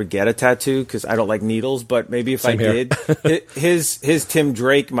think I'll ever get a tattoo because I don't like needles. But maybe if Same I here. did, his Tim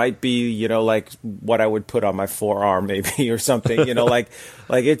Drake might be, you know, like what I would put on my forearm, maybe, or something. You know, like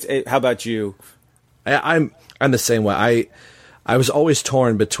it's. How about you? I'm the same way. I was always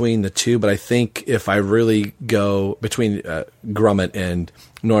torn between the two, but I think if I really go between Grummett and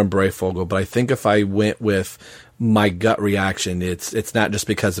Norm Breyfogle, but I think if I went with my gut reaction, it's not just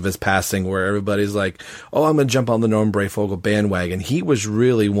because of his passing where everybody's like, oh, I'm going to jump on the Norm Breyfogle bandwagon. He was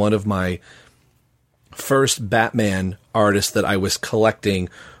really one of my first Batman artists that I was collecting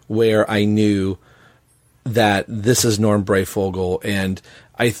where I knew that this is Norm Breyfogle, and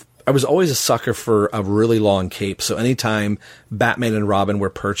I was always a sucker for a really long cape. So anytime Batman and Robin were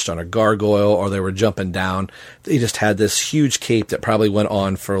perched on a gargoyle or they were jumping down, they just had this huge cape that probably went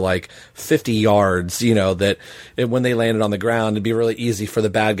on for like 50 yards, you know, that when they landed on the ground, it'd be really easy for the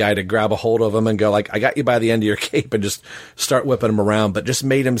bad guy to grab a hold of them and go like, I got you by the end of your cape, and just start whipping him around. But just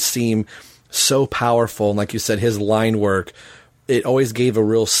made him seem so powerful. And like you said, his line work, it always gave a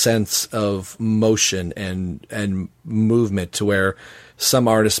real sense of motion and movement to where some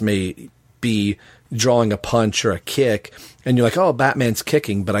artists may be drawing a punch or a kick, and you're like, oh, Batman's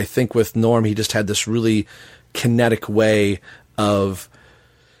kicking. But I think with Norm, he just had this really kinetic way of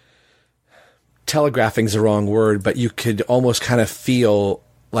telegraphing's the wrong word, but you could almost kind of feel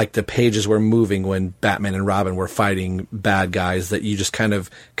like the pages were moving when Batman and Robin were fighting bad guys, that you just kind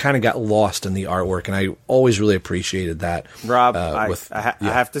of got lost in the artwork. And I always really appreciated that. Rob, I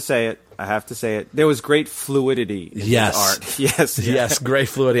have to say it. I have to say it. There was great fluidity in his art. Yes. Yes, great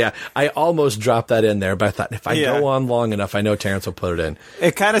fluidity. Yeah. I almost dropped that in there, but I thought if I go on long enough, I know Terrence will put it in.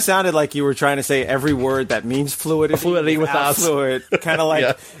 It kind of sounded like you were trying to say every word that means fluidity. Fluidity without fluid. Kind of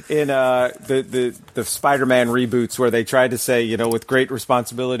like in the Spider-Man reboots where they tried to say, you know, with great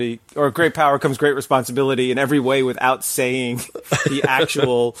responsibility or great power comes great responsibility in every way without saying the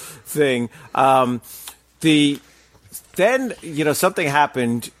actual thing. Then, you know, something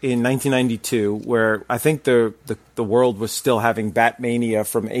happened in 1992 where I think the world was still having Batmania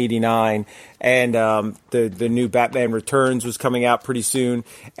from '89, and the new Batman Returns was coming out pretty soon,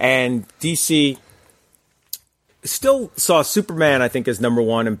 and DC still saw Superman, I think, as number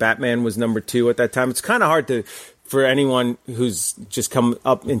one, and Batman was number two at that time. It's kind of hard for anyone who's just come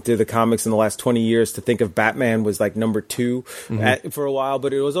up into the comics in the last 20 years to think of Batman was like number two for a while,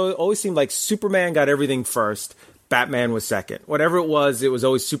 but it was always seemed like Superman got everything first. Batman was second. Whatever it was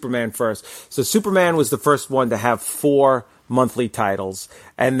always Superman first. So Superman was the first one to have 4 monthly titles,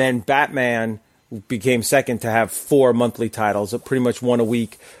 and then Batman became second to have 4 monthly titles, pretty much one a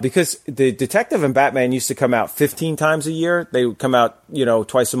week, because the Detective and Batman used to come out 15 times a year. They would come out, you know,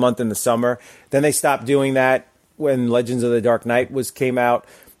 twice a month in the summer. Then they stopped doing that when Legends of the Dark Knight came out.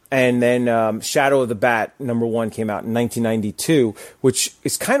 And then Shadow of the Bat, number one, came out in 1992, which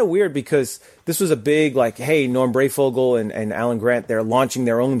is kind of weird because this was a big, like, hey, Norm Breyfogle and Alan Grant, they're launching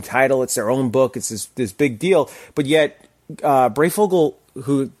their own title. It's their own book. It's this big deal. But yet Breyfogle,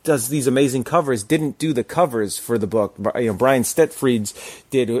 who does these amazing covers, didn't do the covers for the book. You know, Brian Stetfried's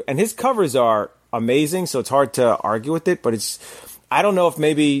did. And his covers are amazing, so it's hard to argue with it. But I don't know if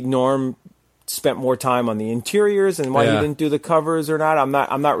maybe Norm spent more time on the interiors and why he didn't do the covers or not.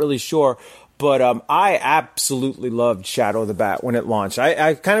 I'm not really sure. But I absolutely loved Shadow of the Bat when it launched.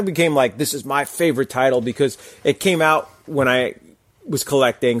 I kind of became like, this is my favorite title because it came out when I was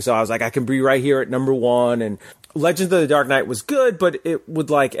collecting. So I was like, I can be right here at number one. And Legends of the Dark Knight was good, but it would,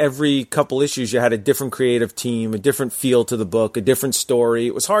 like, every couple issues you had a different creative team, a different feel to the book, a different story.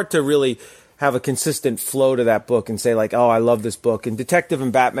 It was hard to really have a consistent flow to that book and say, like, oh, I love this book. And Detective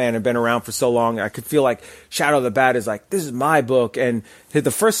and Batman have been around for so long, I could feel like Shadow of the Bat is like, this is my book. And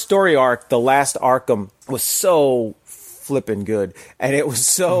the first story arc, The Last Arkham, was so flipping good. And it was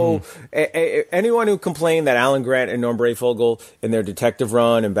so... anyone who complained that Alan Grant and Norm Breyfogle in their detective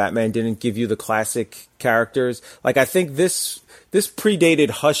run and Batman didn't give you the classic characters, like, I think this predated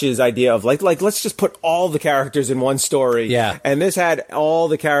Hush's idea of like let's just put all the characters in one story. Yeah. And this had all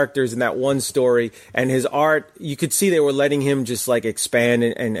the characters in that one story, and his art, you could see they were letting him just like expand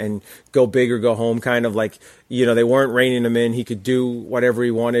and go big or go home, kind of like, you know, they weren't reining him in. He could do whatever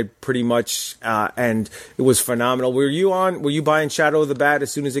he wanted pretty much, and it was phenomenal. Were you buying Shadow of the Bat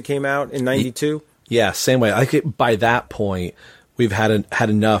as soon as it came out in 92? Yeah, same way. I think by that point we've had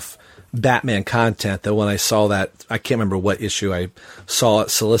enough Batman content that when I saw that, I can't remember what issue I saw it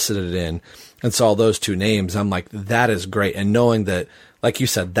solicited in, and saw those two names, I'm like, that is great. And knowing that, like you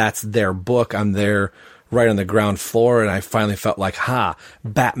said, that's their book, I'm there right on the ground floor, and I finally felt like,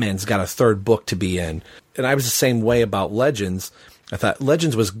 Batman's got a third book to be in. And I was the same way about Legends. I thought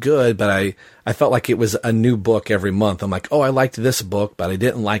Legends was good, but I felt like it was a new book every month. I'm like, oh, I liked this book, but I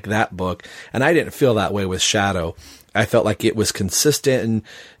didn't like that book. And I didn't feel that way with Shadow. I felt like it was consistent, and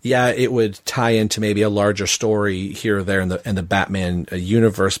yeah, it would tie into maybe a larger story here or there in the Batman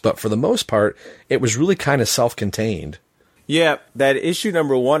universe. But for the most part, it was really kind of self-contained. Yeah, that issue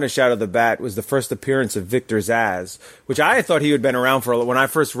number 1 of Shadow the Bat was the first appearance of Victor Zsasz, which I thought he had been around for. When I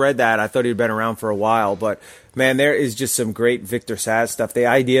first read that, I thought he'd been around for a while. But man, there is just some great Victor Zsasz stuff. The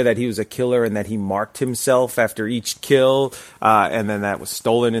idea that he was a killer and that he marked himself after each kill, and then that was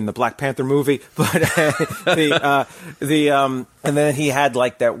stolen in the Black Panther movie. But and then he had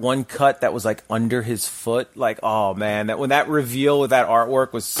like that one cut that was like under his foot. Like, oh man, when that reveal with that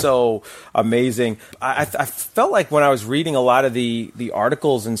artwork was so amazing. I felt like when I was reading a lot of the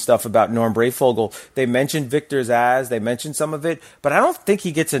articles and stuff about Norm Breyfogle, they mentioned Victor Zsasz, they mentioned some of it, but I don't think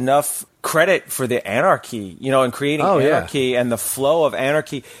he gets enough credit for the anarchy, and creating anarchy and the flow of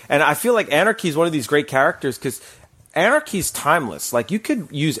anarchy. And I feel like anarchy is one of these great characters because anarchy is timeless. Like, you could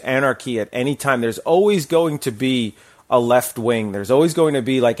use anarchy at any time. There's always going to be a left wing. There's always going to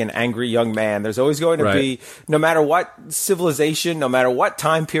be like an angry young man. There's always going to be, no matter what civilization, no matter what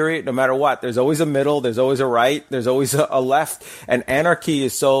time period, no matter what, there's always a middle, there's always a right, there's always a left. And anarchy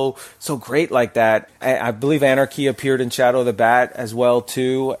is so great like that. I believe anarchy appeared in Shadow of the Bat as well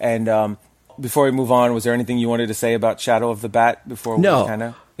too. And before we move on, was there anything you wanted to say about Shadow of the Bat before we kind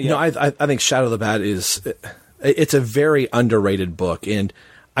of? Yeah. No, I think Shadow of the Bat it's a very underrated book, and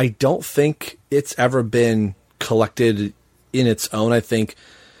I don't think it's ever been collected in its own. I think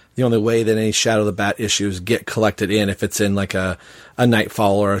the only way that any Shadow of the Bat issues get collected if it's in like a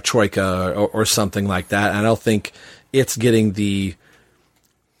Nightfall or a Troika or something like that. And I don't think it's getting the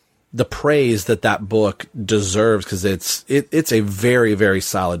praise that book deserves, because it's a very, very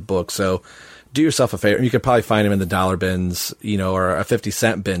solid book. So do yourself a favor. You could probably find them in the dollar bins, or a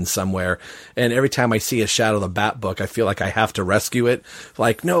 50-cent bin somewhere. And every time I see a Shadow of the Bat book, I feel like I have to rescue it.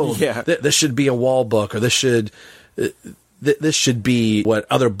 Like, no, this should be a wall book, or this should be what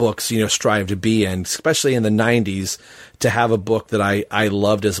other books, strive to be in, especially in the 90s, to have a book that I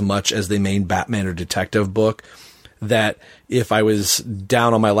loved as much as the main Batman or detective book. That if I was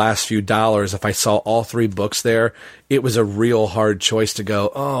down on my last few dollars, if I saw all 3 books there, it was a real hard choice to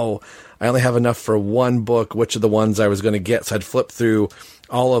go, oh, I only have enough for one book. Which of the ones I was going to get? So I'd flip through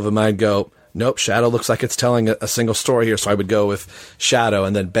all of them. I'd go, nope, Shadow looks like it's telling a single story here. So I would go with Shadow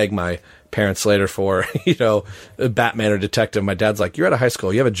and then beg my parents later for, Batman or detective. My dad's like, you're out of high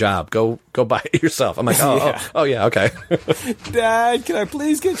school. You have a job. Go buy it yourself. I'm like, oh yeah, okay. Dad, can I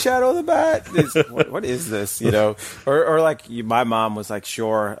please get Shadow of the Bat? What is this? Or like my mom was like,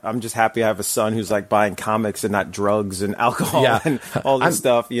 sure. I'm just happy I have a son who's like buying comics and not drugs and alcohol and all this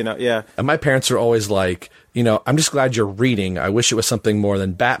stuff, Yeah. And my parents are always like, I'm just glad you're reading. I wish it was something more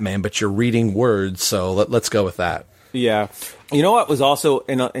than Batman, but you're reading words. So let's go with that. Yeah. You know what was also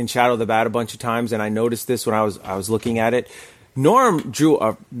in Shadow of the Bat a bunch of times, and I noticed this when I was looking at it. Norm drew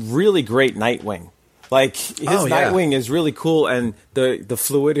a really great Nightwing. Like, his Nightwing is really cool, and the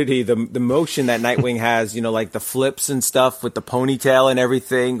fluidity, the motion that Nightwing has, like the flips and stuff with the ponytail and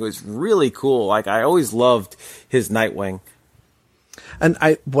everything was really cool. Like, I always loved his Nightwing. And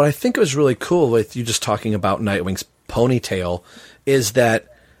what I think was really cool with you just talking about Nightwing's ponytail is that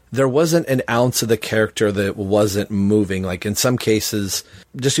there wasn't an ounce of the character that wasn't moving. Like, in some cases,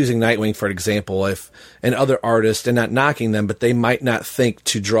 just using Nightwing for example, if an other artist, and not knocking them, but they might not think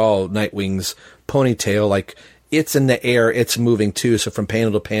to draw Nightwing's ponytail, like, it's in the air, it's moving too, so from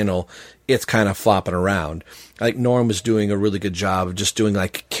panel to panel, it's kind of flopping around. Like, Norm was doing a really good job of just doing,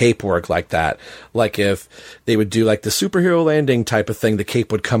 like, cape work like that. Like, if they would do, like, the superhero landing type of thing, the cape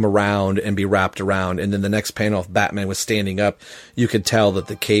would come around and be wrapped around, and then the next panel, if Batman was standing up, you could tell that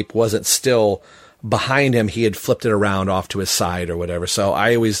the cape wasn't still behind him, he had flipped it around off to his side or whatever. So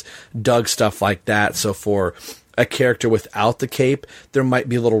I always dug stuff like that. So for a character without the cape, there might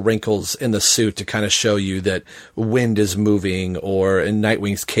be little wrinkles in the suit to kind of show you that wind is moving, or in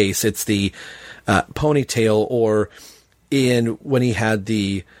Nightwing's case, it's the ponytail, or when he had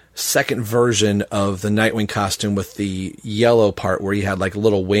the second version of the Nightwing costume with the yellow part where he had like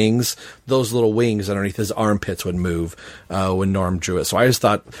little wings, those little wings underneath his armpits would move when Norm drew it. So I just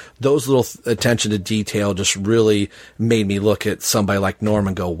thought those little attention to detail just really made me look at somebody like Norm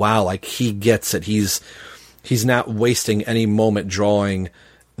and go, wow, like he gets it. He's not wasting any moment drawing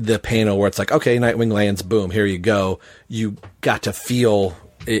the panel where it's like, okay, Nightwing lands, boom, here you go. You got to feel,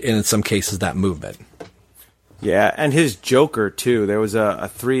 in some cases, that movement. Yeah, and his Joker, too. There was a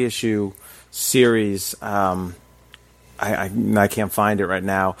 3-issue series. I I can't find it right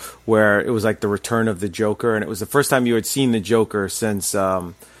now, where it was like the return of the Joker, and it was the first time you had seen the Joker since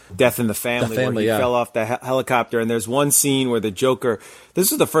Death in the Family, where he fell off the helicopter. And there's one scene where the Joker,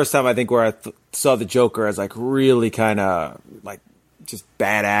 this is the first time I think where I saw the Joker as like really kind of like just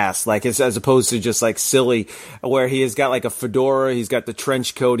badass, like as opposed to just like silly, where he has got like a fedora, he's got the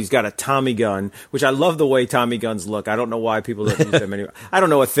trench coat, he's got a Tommy gun, which I love the way Tommy guns look. I don't know why people don't use them anymore. I don't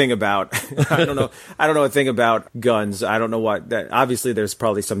know a thing about I don't know a thing about guns. I don't know what that. Obviously, there's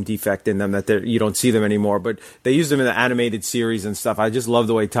probably some defect in them that you don't see them anymore. But they use them in the animated series and stuff. I just love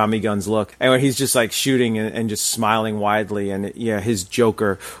the way Tommy guns look, and when he's just like shooting and just smiling widely. And yeah, his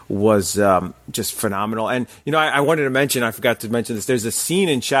Joker was just phenomenal. And you know, I wanted to mention, I forgot to mention this. There's a scene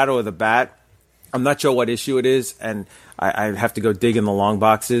in Shadow of the Bat. I'm not sure what issue it is, and I have to go dig in the long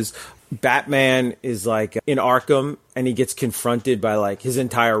boxes. Batman is like in Arkham, and he gets confronted by like his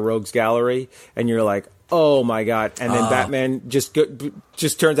entire rogues gallery, and you're like, oh my god! And then Batman just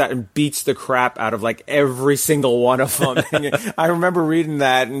turns out and beats the crap out of like every single one of them. And I remember reading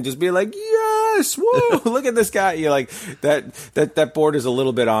that and just being like, yes, whoa, look at this guy. You're like, that board is a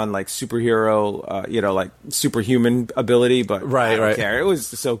little bit on like superhero, like superhuman ability, but I don't care. It was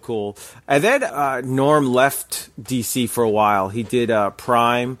so cool. And then Norm left DC for a while. He did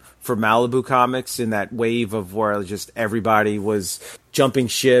Prime for Malibu Comics in that wave of where just everybody was jumping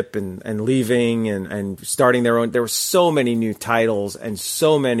ship and leaving and starting their own. There were so many new titles and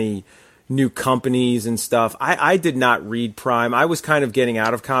so many new companies and stuff. I did not read Prime. I was kind of getting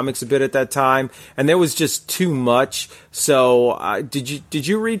out of comics a bit at that time, and there was just too much. So did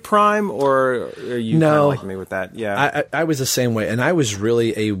you read Prime, or are you kind of like me with that? Yeah, I was the same way, and I was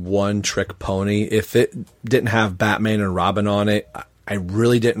really a one-trick pony. If it didn't have Batman and Robin on it, I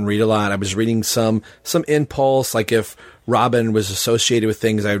really didn't read a lot. I was reading some impulse, like if Robin was associated with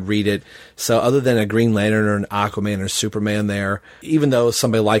things, I would read it. So other than a Green Lantern or an Aquaman or Superman there, even though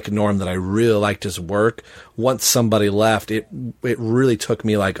somebody like Norm that I really liked his work, once somebody left, it really took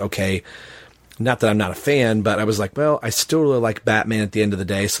me like, okay, not that I'm not a fan, but I was like, well, I still really like Batman at the end of the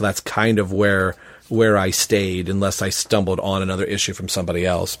day, so that's kind of where I stayed, unless I stumbled on another issue from somebody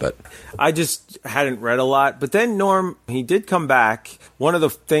else. But I just hadn't read a lot. But then Norm, he did come back. One of the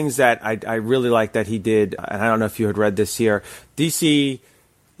things that I really liked that he did, and I don't know if you had read this here, DC,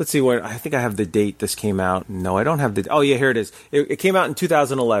 let's see, I think I have the date this came out. No, I don't have the, oh yeah, here it is. It came out in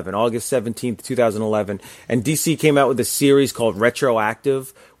 2011, August 17th, 2011. And DC came out with a series called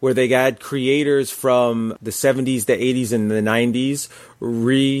Retroactive, where they had creators from the 70s, the 80s, and the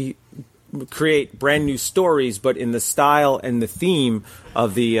 90s create brand new stories, but in the style and the theme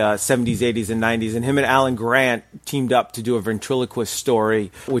of the 70s, 80s, and 90s. And him and Alan Grant teamed up to do a ventriloquist story,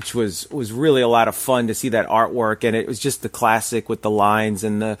 which was really a lot of fun to see that artwork. And it was just the classic with the lines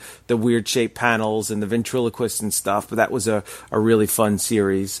and the weird shaped panels and the ventriloquist and stuff. But that was a really fun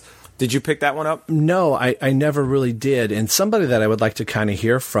series. Did you pick that one up? No, I never really did. And somebody that I would like to kind of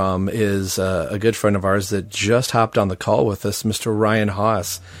hear from is a good friend of ours that just hopped on the call with us, Mr. Ryan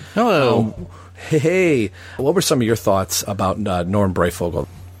Haas. Hello. Hey. What were some of your thoughts about Norm Breyfogle?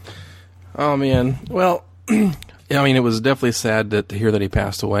 Oh, man. Well, I mean, it was definitely sad to hear that he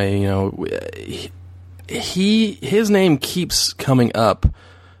passed away. You know, his name keeps coming up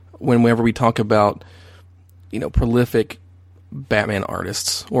whenever we talk about, prolific Batman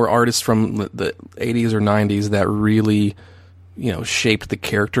artists or artists from the 80s or 90s that really, shaped the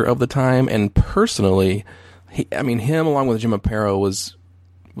character of the time. And personally, him along with Jim Aparo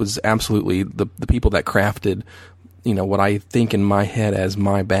was absolutely the people that crafted, what I think in my head as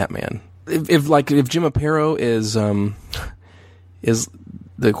my Batman. If Jim Aparo is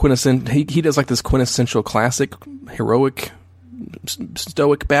the quintessential, he does like this quintessential classic heroic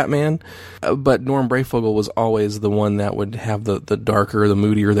stoic Batman, but Norm Breyfogle was always the one that would have the darker, the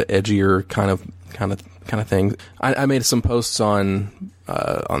moodier, the edgier kind of thing. I made some posts on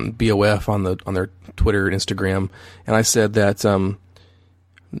BOF on their Twitter and Instagram, and I said that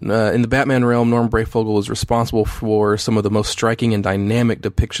in the Batman realm, Norm Breyfogle is responsible for some of the most striking and dynamic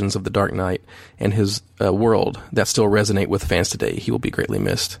depictions of the Dark Knight and his world that still resonate with fans today. He will be greatly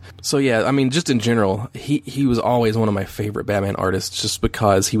missed. So yeah, just in general, he was always one of my favorite Batman artists, just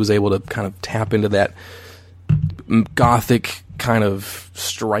because he was able to kind of tap into that gothic kind of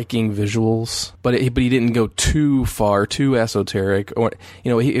striking visuals, but he didn't go too far, too esoteric, or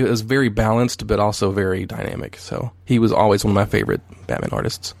he was very balanced, but also very dynamic. So he was always one of my favorite Batman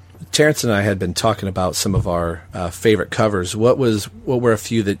artists. Terrence and I had been talking about some of our favorite covers. What were a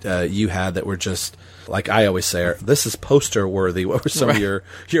few that you had that were just, like I always say, this is poster worthy? What were some of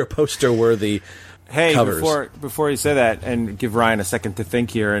your poster worthy? Hey, covers. before you say that, and give Ryan a second to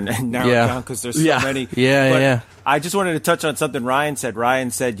think here and narrow it down, because there's so many. Yeah. I just wanted to touch on something Ryan said. Ryan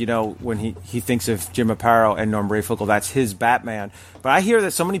said, when he thinks of Jim Aparo and Norm Breyfogle, that's his Batman. But I hear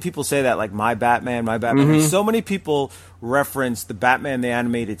that so many people say that, like, my Batman. Mm-hmm. And so many people reference the Batman the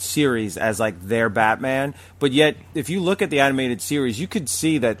Animated Series as, like, their Batman. But yet, if you look at the animated series, you could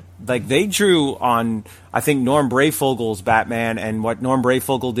see that, like, they drew on, I think, Norm Breyfogle's Batman and what Norm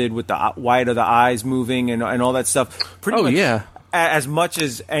Breyfogle did with the white of the eyes moving and all that stuff. Pretty much as much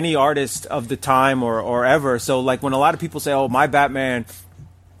as any artist of the time or ever. So, like, when a lot of people say, oh, my Batman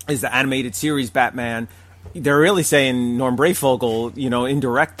is the animated series Batman, they're really saying Norm Breyfogle,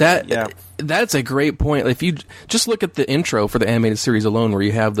 indirectly. That's a great point. If you just look at the intro for the animated series alone, where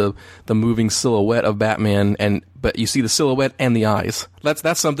you have the moving silhouette of Batman, but you see the silhouette and the eyes.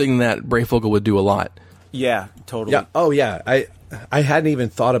 That's something that Breyfogle would do a lot. Yeah, totally. Yeah. Oh, yeah. I hadn't even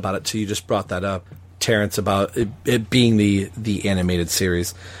thought about it till you just brought that up, Terrence, about it being the animated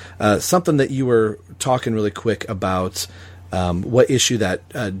series. Something that you were talking really quick about, what issue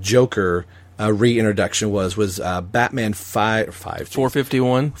that Joker reintroduction was Batman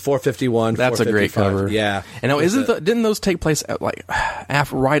 451. 451. That's a great cover. Yeah. And now, didn't those take place at, like,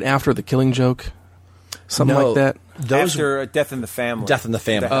 right after the Killing Joke? Something like that? After Death in the Family. Death in the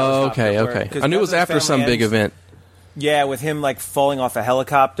Family. Oh, okay. I knew it was after some big event. Yeah, with him, like, falling off a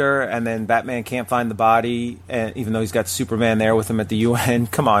helicopter, and then Batman can't find the body, and even though he's got Superman there with him at the UN.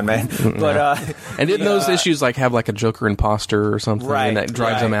 Come on, man. But and didn't those issues, like, have, like, a Joker imposter or something, and that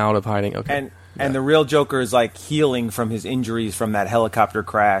drives him out of hiding? Okay. And the real Joker is, like, healing from his injuries from that helicopter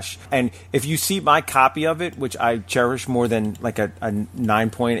crash. And if you see my copy of it, which I cherish more than, like, a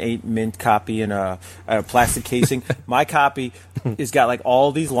 9.8 mint copy in a plastic casing, my copy has got, like,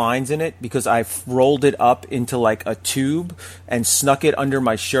 all these lines in it because I rolled it up into, like, a tube and snuck it under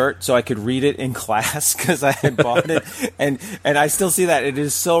my shirt so I could read it in class because I had bought it. And I still see that. It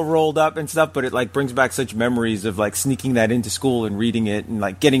is so rolled up and stuff, but it, like, brings back such memories of, like, sneaking that into school and reading it and,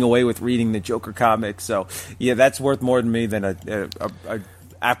 like, getting away with reading the Joker comics. So yeah, that's worth more to me than a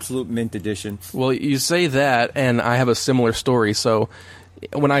absolute mint edition. Well, you say that, and I have a similar story. So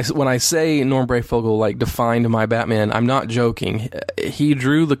when I say Norm Breyfogle, like, defined my Batman, I'm not joking. He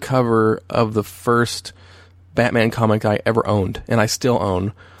drew the cover of the first Batman comic I ever owned, and I still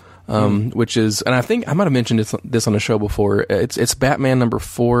own. Which is, and I think I might have mentioned this on the show before. It's Batman number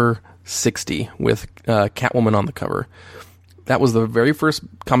 460 with Catwoman on the cover. That was the very first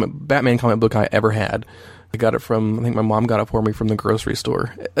Batman comic book I ever had. I got it from, I think my mom got it for me from the grocery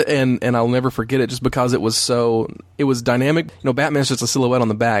store. And I'll never forget it just because it was dynamic. Batman's just a silhouette on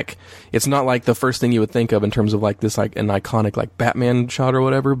the back. It's not like the first thing you would think of in terms of, like, this, like, an iconic, like, Batman shot or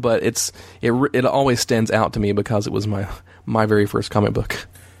whatever, but it always stands out to me because it was my very first comic book.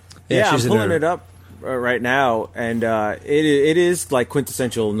 Yeah, I'm pulling it up right now, and it is, like,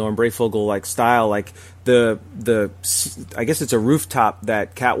 quintessential Norm Breyfogle, like, style. Like, the I guess it's a rooftop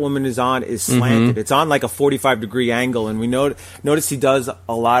that Catwoman is on is slanted. It's on, like, a 45-degree angle, and we notice he does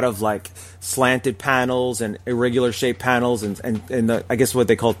a lot of, like, slanted panels and irregular shaped panels, and the, I guess what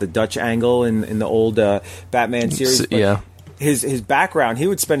they call it, the Dutch angle in the old Batman series. But yeah. His background, he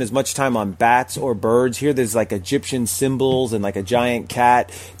would spend as much time on bats or birds. Here there's, like, Egyptian symbols and, like, a giant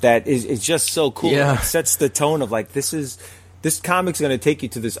cat that is just so cool. Yeah. It sets the tone of, like, this comic's going to take you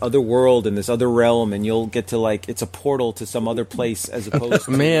to this other world and this other realm, and you'll get to, like, it's a portal to some other place as opposed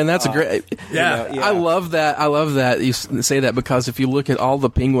to... Man, that's a great... Yeah. I love that. I love that you say that, because if you look at all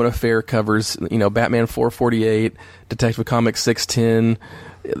the Penguin Affair covers, Batman 448, Detective Comics 610,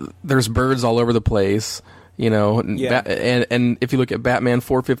 there's birds all over the place. And if you look at Batman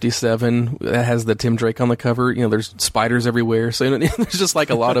 457, that has the Tim Drake on the cover. There's spiders everywhere. So there's just,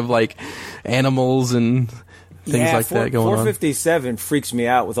 like, a lot of, like, animals and things like that going 457 freaks me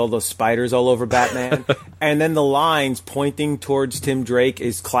out with all those spiders all over Batman. And then the lines pointing towards Tim Drake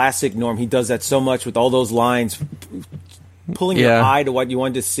is classic Norm. He does that so much with all those lines pulling your eye to what you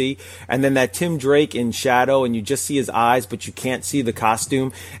wanted to see, and then that Tim Drake in shadow, and you just see his eyes, but you can't see the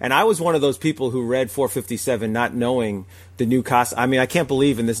costume. And I was one of those people who read 457 not knowing the new costume. I mean, I can't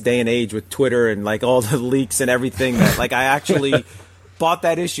believe in this day and age with Twitter and, like, all the leaks and everything that, like, I actually bought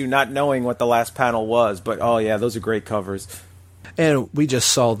that issue not knowing what the last panel was. But oh yeah, those are great covers. And we just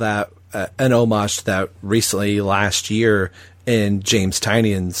saw that an homage to that recently last year in James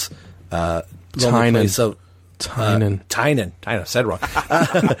Tynion's Tynan. I said wrong.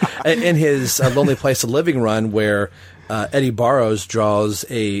 In his Lonely Place of Living run, where Eddie Barrows draws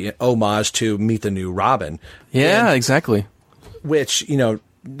a homage to Meet the New Robin. Yeah, exactly. Which,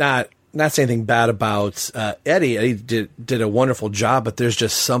 not not saying anything bad about Eddie. Eddie did a wonderful job, but there's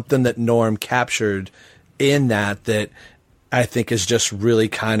just something that Norm captured in that I think is just really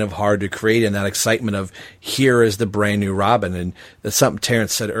kind of hard to create, in that excitement of here is the brand new Robin. And that's something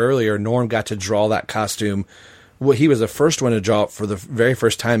Terrence said earlier. Norm got to draw that costume. Well, he was the first one to draw it for the very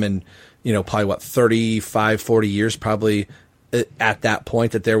first time in, probably 35, 40 years, probably at that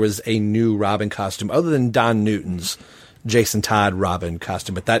point, that there was a new Robin costume other than Don Newton's Jason Todd Robin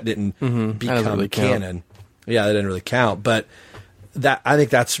costume, but that didn't become really canon. Yeah, that didn't really count. But I think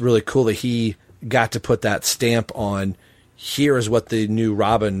that's really cool that he got to put that stamp on, here is what the new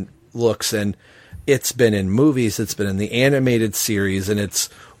Robin looks. And it's been in movies, it's been in the animated series, and it's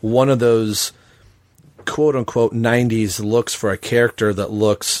one of those quote unquote 90s looks for a character that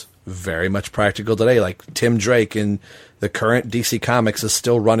looks very much practical today. Like Tim Drake in the current DC Comics is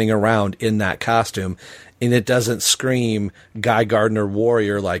still running around in that costume, and it doesn't scream Guy Gardner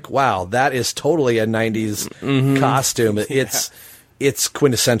Warrior like, wow, that is totally a 90s costume. It's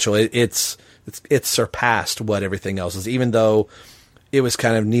quintessential. It's surpassed what everything else is. Even though it was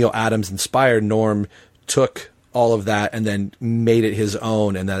kind of Neil Adams inspired, Norm took all of that and then made it his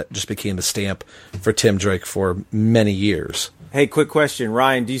own, and that just became the stamp for Tim Drake for many years. Hey, quick question,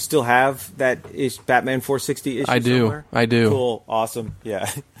 Ryan. Do you still have that Batman 460 issue? I do. Somewhere? I do. Cool. Awesome.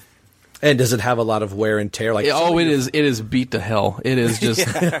 Yeah. And does it have a lot of wear and tear? It is beat to hell. It is just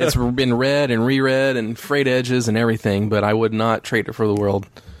it's been read and reread and frayed edges and everything. But I would not trade it for the world.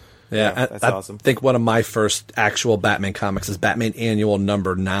 Yeah, that's awesome. I think one of my first actual Batman comics is Batman Annual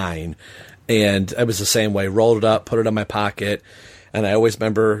number 9. And it was the same way. Rolled it up, put it in my pocket. And I always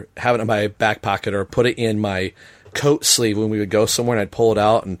remember having it in my back pocket or put it in my coat sleeve when we would go somewhere, and I'd pull it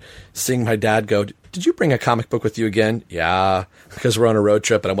out and seeing my dad go, did you bring a comic book with you again? Yeah, because we're on a road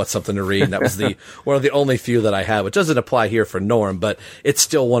trip and I want something to read. And that was one of the only few that I had, which doesn't apply here for Norm, but it's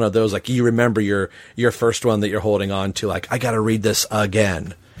still one of those, like, you remember your first one that you're holding on to, like, I got to read this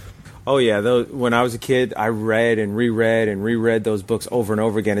again. Oh, yeah. When I was a kid, I read and reread those books over and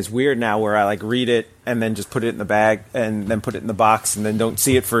over again. It's weird now where I, read it and then just put it in the bag and then put it in the box and then don't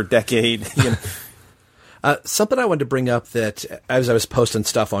see it for a decade. Something I wanted to bring up that as I was posting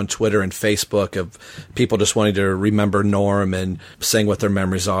stuff on Twitter and Facebook of people just wanting to remember Norm and saying what their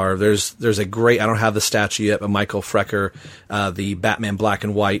memories are. There's a great, I don't have the statue yet, but Michael Frecker, the Batman Black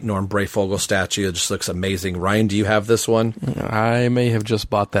and White Norm Breyfogle statue, it just looks amazing. Ryan, do you have this one? I may have just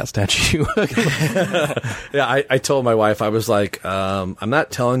bought that statue. Yeah, I told my wife, I was like, I'm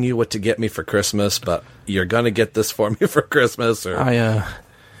not telling you what to get me for Christmas, but you're going to get this for me for Christmas. Or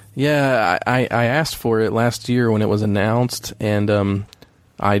Yeah, I asked for it last year when it was announced, and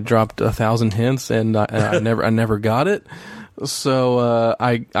I dropped 1,000 hints, and I never got it. So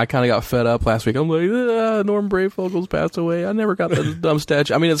I kind of got fed up last week. I'm like, Norm Breyfogle's passed away. I never got the dumb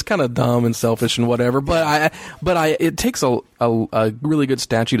statue. I mean, it's kind of dumb and selfish and whatever, but it takes a really good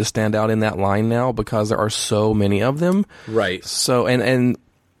statue to stand out in that line now because there are so many of them. Right. So and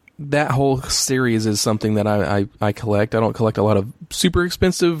that whole series is something that I collect. I don't collect a lot of super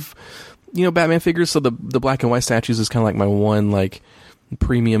expensive, Batman figures. So the black and white statues is kind of like my one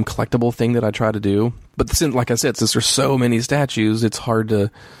premium collectible thing that I try to do. But since, like I said, since there's so many statues, it's hard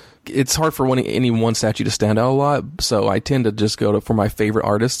for any one statue to stand out a lot. So I tend to just go for my favorite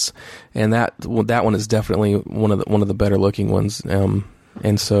artists, and that one is definitely one of the better looking ones.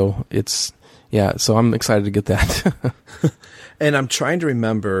 And so so I'm excited to get that. And I'm trying to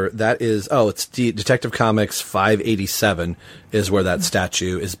remember, it's Detective Comics 587 is where that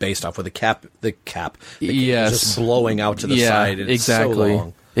statue is based off, with the cap yes, just blowing out to the side. And exactly. It's so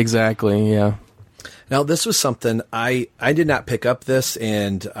long. Exactly, yeah. Now, this was something I did not pick up this,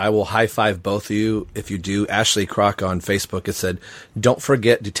 and I will high five both of you if you do. Ashley Crock on Facebook has said, don't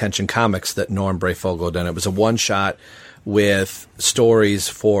forget Detention Comics that Norm Breyfogle done. It was a one-shot with stories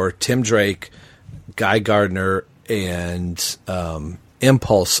for Tim Drake, Guy Gardner, and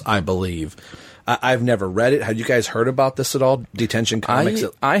Impulse, I believe. I've never read it. Have you guys heard about this at all? Detention Comics?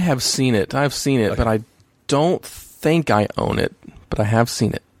 I have seen it. Okay. But I don't think I own it. But I have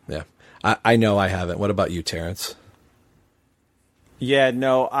seen it. Yeah. I know I haven't. What about you, Terrence? Yeah,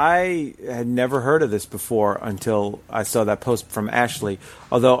 no, I had never heard of this before until I saw that post from Ashley.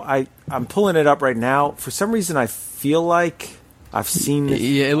 Although I'm pulling it up right now. For some reason, I feel like I've seen this.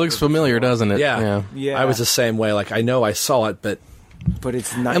 Yeah, it looks familiar, doesn't it? Yeah. I was the same way. I know I saw it, but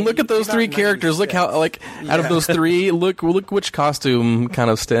it's not. And look at those three characters. Look how, out of those three, look which costume kind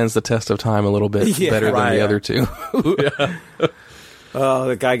of stands the test of time a little bit better than the other two. Oh,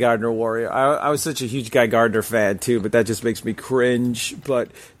 the Guy Gardner Warrior. I was such a huge Guy Gardner fan, too, but that just makes me cringe. But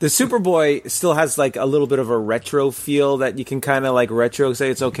the Superboy still has, like, a little bit of a retro feel that you can kind of, like, retro say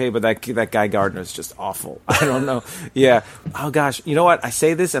it's okay, but that Guy Gardner is just awful. I don't know. Yeah. Oh, gosh. You know what? I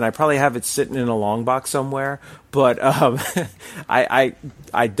say this, and I probably have it sitting in a long box somewhere, but I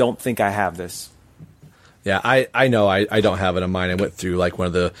don't think I have this. Yeah, I know I don't have it in mine. I went through, like, one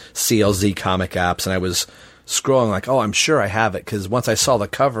of the CLZ comic apps, and I was scrolling like, oh, I'm sure I have it, because once I saw the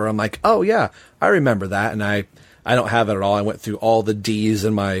cover, I'm like, oh yeah, I remember that, and I don't have it at all. I went through all the D's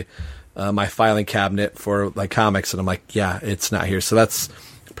in my my filing cabinet for like comics, and I'm like, yeah, it's not here. So that's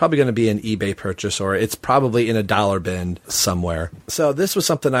probably going to be an eBay purchase, or it's probably in a dollar bin somewhere. So this was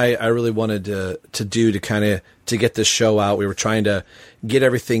something I really wanted to do to kind of to get this show out. We were trying to get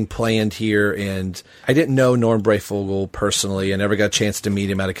everything planned here, and I didn't know Norm Breyfogle personally. I never got a chance to meet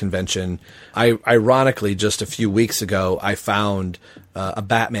him at a convention. Ironically, just a few weeks ago, I found a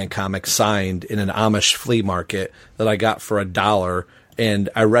Batman comic signed in an Amish flea market that I got for $1. And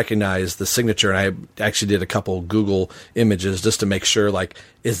I recognized the signature, and I actually did a couple Google images just to make sure, like,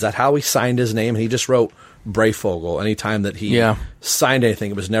 is that how he signed his name? And he just wrote Breyfogle. Anytime that he signed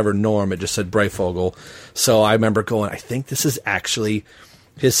anything, it was never Norm. It just said Breyfogle. So I remember going, I think this is actually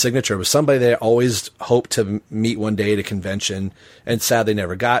his signature. It was somebody that I always hoped to meet one day at a convention, and sadly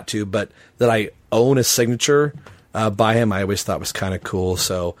never got to, but that I own a signature by him, I always thought was kind of cool.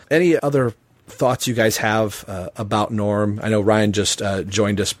 So any other thoughts you guys have about Norm? I know Ryan just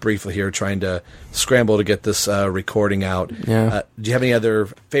joined us briefly here, trying to scramble to get this recording out. Yeah. Do you have any other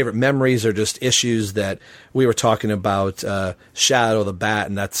favorite memories or just issues that we were talking about? Shadow the Bat,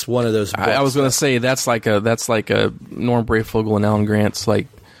 and that's one of those books. I was going to say that's like a Norm Breyfogle and Alan Grant's like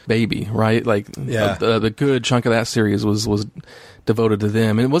baby, right? Like the good chunk of that series was devoted to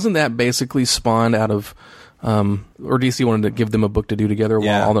them, and wasn't that basically spawned out of? Or DC wanted to give them a book to do together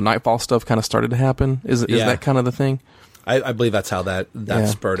while all the Nightfall stuff kind of started to happen. Is that kind of the thing? I believe that's how that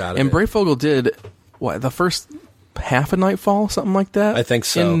spurred out of it. And Breyfogle did the first half of Nightfall, something like that. I think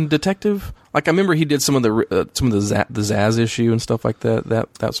so. In Detective, like I remember he did some of the Zaz issue and stuff like that.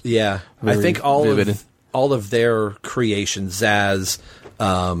 That's I think all of their creations, Zaz.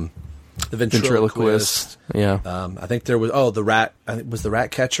 The ventriloquist. Yeah. I think there was the rat. I think was the rat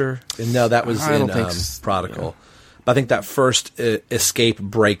catcher. No, that was in Prodigal. Yeah. But I think that first escape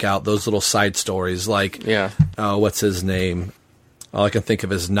breakout, those little side stories, like what's his name? All I can think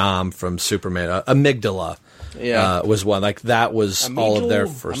of is Nom from Superman. Amygdala. Was one like that was all of their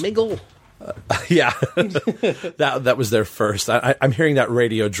first. That was their first. I'm hearing that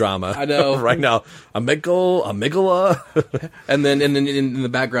radio drama. I know right now. Amygdala, and then in the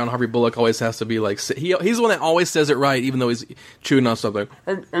background, Harvey Bullock always has to be like he's the one that always says it right, even though he's chewing on something.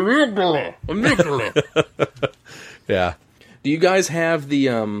 Amygdala. Yeah. Do you guys have the?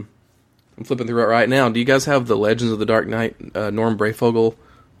 I'm flipping through it right now. Do you guys have the Legends of the Dark Knight Norm Breyfogle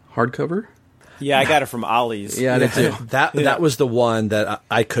hardcover? Yeah, I got it from Ollie's. Yeah, I did too. That was the one that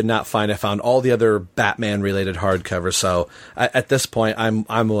I could not find. I found all the other Batman-related hardcovers. So at this point,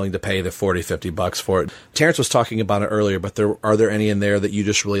 I'm willing to pay the $40-$50 for it. Terrence was talking about it earlier, but are there any in there that you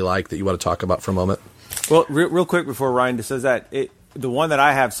just really like that you want to talk about for a moment? Well, real quick before Ryan says that, the one that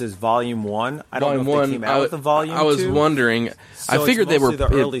I have says Volume 1. I don't know if they came out with the Volume 2. I was wondering. So I figured they were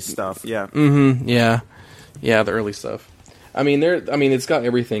the early stuff. Yeah. Mm-hmm. Yeah, the early stuff. I mean, it's got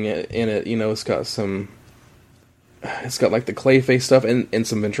everything in it. You know, it's got like the Clayface stuff and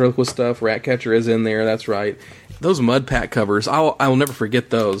some ventriloquist stuff. Ratcatcher is in there. That's right. Those Mud Pack covers, I will never forget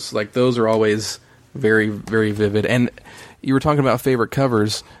those. Like those are always very, very vivid. And you were talking about favorite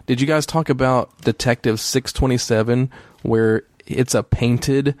covers. Did you guys talk about Detective 627, where it's a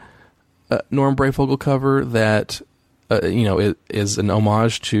painted Norm Breyfogle cover that? It is an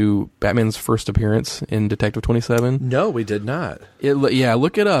homage to Batman's first appearance in Detective 27. No, we did not.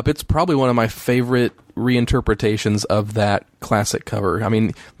 Look it up. It's probably one of my favorite reinterpretations of that classic cover. I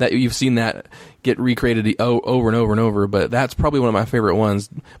mean, that you've seen that get recreated over and over and over, but that's probably one of my favorite ones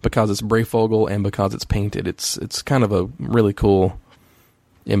because it's Breyfogle and because it's painted. It's kind of a really cool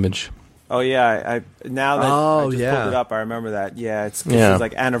image. Oh yeah, now that I just pulled it up, I remember that. Yeah, it's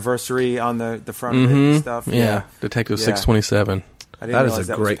like anniversary on the front of it and stuff. Yeah, Detective 627. That is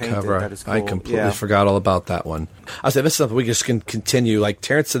a great cover. That is cool. I completely forgot all about that one. I'll say this is something we just can continue. Like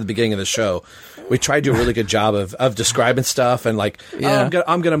Terrence said at the beginning of the show, we tried to do a really good job of describing stuff and like, I'm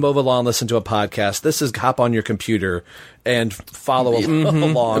going to mow the lawn and listen to a podcast. This is hop on your computer and follow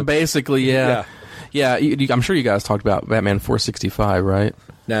along. Basically, yeah. I'm sure you guys talked about Batman 465, right?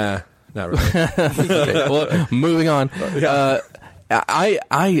 Nah. Not really. Okay, well, moving on. I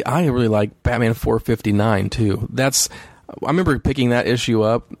really like Batman 459 too. That's I remember picking that issue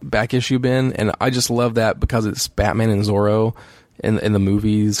up, back issue bin, and I just love that because it's Batman and Zorro in the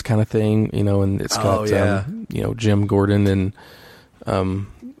movies kind of thing, and it's got Jim Gordon and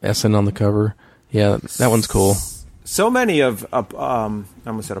Essen on the cover. Yeah, that one's cool. So many of I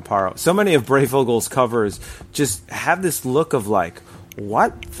almost said Aparo. So many of Breyfogel's covers just have this look of like,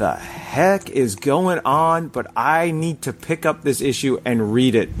 what the heck is going on? But I need to pick up this issue and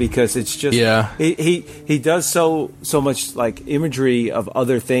read it because it's just he does so much like imagery of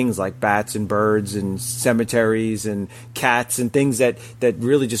other things like bats and birds and cemeteries and cats and things that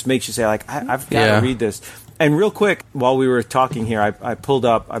really just makes you say like I've got to read this. And real quick, while we were talking here, I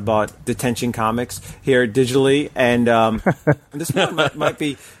bought Detention Comics here digitally, and this one might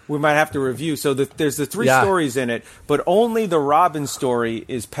be, we might have to review. So there's the three stories in it, but only the Robin story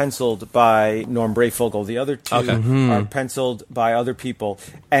is penciled by Norm Breyfogle. The other two are penciled by other people.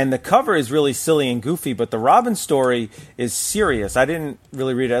 And the cover is really silly and goofy, but the Robin story is serious. I didn't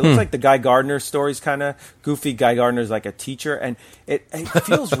really read it. It looks like the Guy Gardner story's kind of goofy. Guy Gardner's like a teacher, and it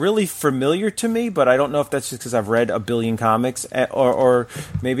feels really familiar to me, but I don't know if that's just because I've read a billion comics, or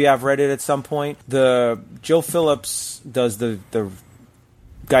maybe I've read it at some point. The Joe Phillips does the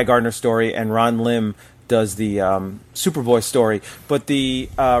Guy Gardner story, and Ron Lim does the Superboy story. But the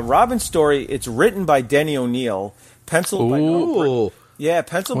Robin story, it's written by Denny O'Neil, penciled by Norm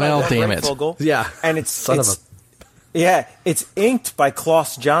Breyfogle. Yeah, and it's inked by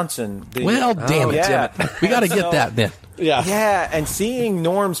Klaus Johnson. Damn it! We got to get that then. Yeah, and seeing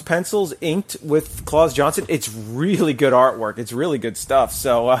Norm's pencils inked with Klaus Johnson, it's really good artwork. It's really good stuff.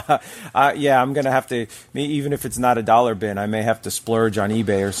 So, I'm going to have to, even if it's not a dollar bin, I may have to splurge on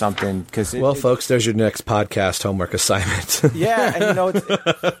eBay or something. Folks, there's your next podcast homework assignment. And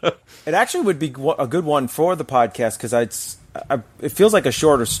it actually would be a good one for the podcast because it feels like a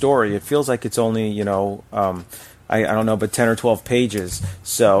shorter story. It feels like it's only, I don't know, but 10 or 12 pages.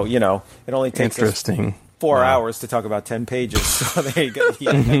 So, it only takes interesting. 4 hours to talk about 10 pages. So there you go.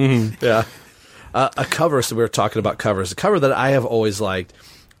 Yeah. A cover, so we were talking about covers. A cover that I have always liked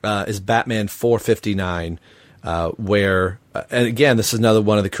is Batman 459, where, and again, this is another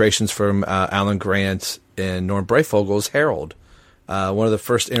one of the creations from Alan Grant and Norm Breyfogle's Herald. One of the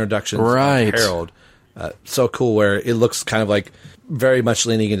first introductions of Herald. So cool, where it looks kind of like very much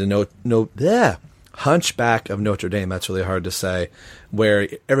leaning into Hunchback of Notre Dame. That's really hard to say. Where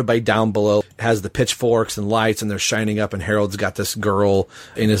everybody down below has the pitchforks and lights, and they're shining up, and Harold's got this girl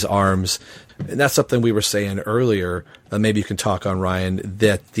in his arms. And that's something we were saying earlier. Maybe you can talk on, Ryan,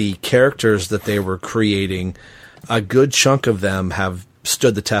 that the characters that they were creating, a good chunk of them have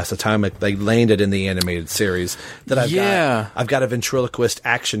stood the test of time. Like they landed in the animated series. That I've got a ventriloquist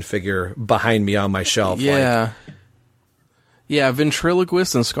action figure behind me on my shelf.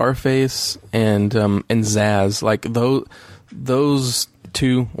 Ventriloquist and Scarface and Zaz, like those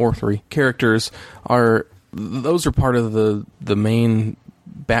two or three characters are part of the main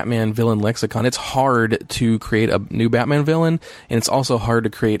Batman villain lexicon. It's hard to create a new Batman villain, and it's also hard to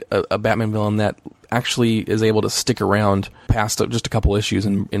create a Batman villain that actually is able to stick around past just a couple issues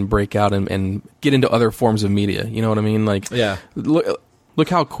and break out and get into other forms of media. You know what I mean? Look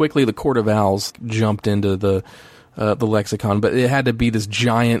how quickly the Court of Owls jumped into the lexicon, but it had to be this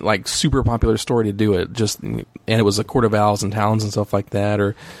giant, like, super popular story to do it. And it was a Court of Owls and Talons and stuff like that,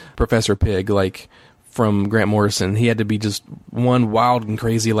 or Professor Pig, like from Grant Morrison. He had to be just one wild and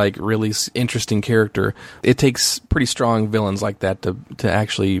crazy, like, really interesting character. It takes pretty strong villains like that to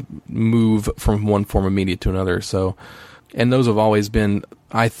actually move from one form of media to another. So, and those have always been,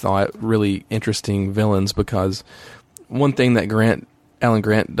 I thought, really interesting villains, because one thing that Alan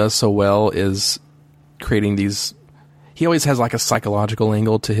Grant does so well is creating these. He always has like a psychological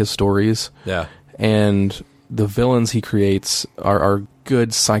angle to his stories. Yeah. And the villains he creates are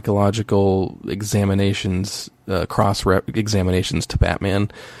good psychological examinations, examinations to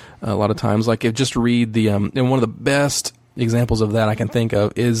Batman. A lot of times, like, if just read the and one of the best examples of that I can think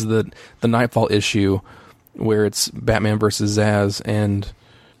of is the Nightfall issue, where it's Batman versus Zaz, and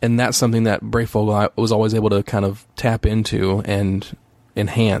that's something that Breyfogle was always able to kind of tap into and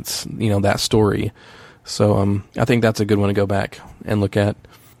enhance, that story. So I think that's a good one to go back and look at.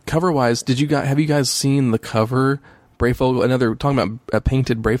 Cover-wise, have you guys seen the cover? Breyfogle, talking about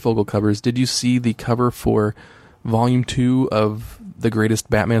painted Breyfogle covers. Did you see the cover for Volume 2 of the greatest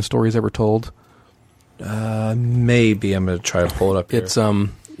Batman stories ever told? Maybe. I'm going to try to pull it up here. It's of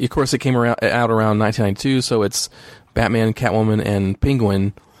course, it came out around 1992, so it's Batman, Catwoman, and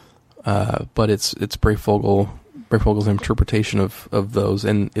Penguin. But it's Breyfogle's interpretation of those,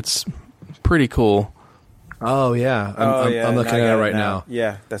 and it's pretty cool. Oh yeah, I'm looking at it right now.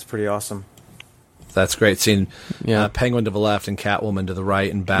 Yeah, that's pretty awesome. That's great. Seeing Yeah. Penguin to the left and Catwoman to the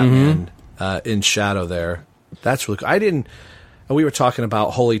right and Batman in shadow there. That's really cool. We were talking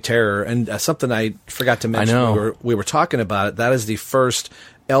about Holy Terror, and something I forgot to mention. I know. We were talking about it. That is the first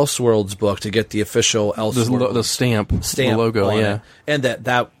Elseworlds book to get the official Elseworlds The stamp, the logo, on yeah. it. And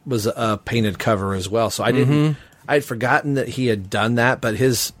that was a painted cover as well. So I had forgotten that he had done that, but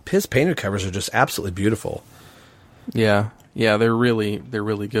his painted covers are just absolutely beautiful. Yeah, they're really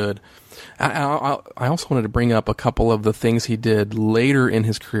good. I also wanted to bring up a couple of the things he did later in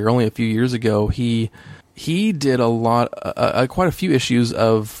his career. Only a few years ago, he did quite a few issues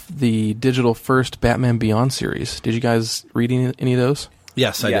of the digital first Batman Beyond series. Did you guys read any of those?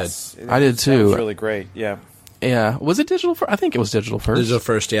 Yes, I did. I did too. That was really great. Yeah. Yeah, was it digital first? I think it was digital first. Digital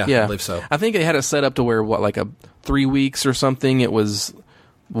first, yeah, I believe so. I think they had it set up to where 3 weeks or something. It was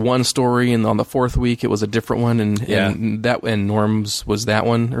one story, and on the fourth week it was a different one, and Norm's was that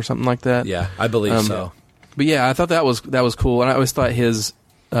one or something like that. Yeah, I believe so. But yeah, I thought that was cool, and I always thought his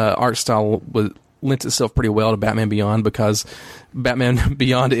art style lent itself pretty well to Batman Beyond, because Batman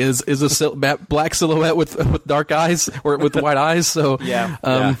Beyond is a black silhouette with dark eyes or with white eyes. So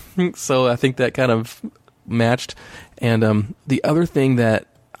so I think that kind of matched. And the other thing that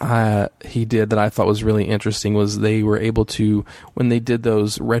he did that I thought was really interesting was they were able to, when they did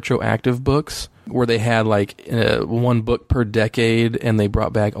those retroactive books where they had one book per decade, and they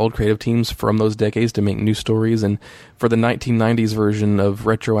brought back old creative teams from those decades to make new stories. And for the 1990s version of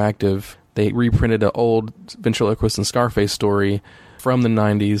retroactive, they reprinted an old Ventriloquist and Scarface story from the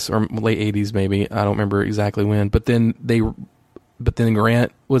 90s or late 80s, maybe. I don't remember exactly when. But then Grant and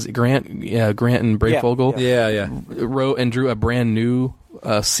Breyfogle wrote and drew a brand new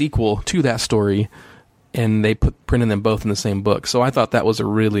sequel to that story, and they printed them both in the same book. So I thought that was a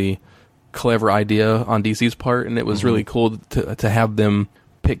really clever idea on DC's part, and it was really cool to have them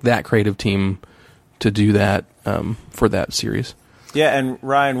pick that creative team to do that for that series. Yeah, and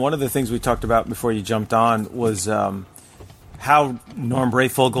Ryan, one of the things we talked about before you jumped on was how Norm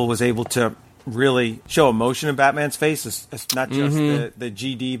Breyfogle was able to really show emotion in Batman's face. It's not just the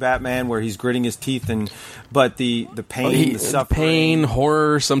GD Batman where he's gritting his teeth, but the pain, the suffering, pain,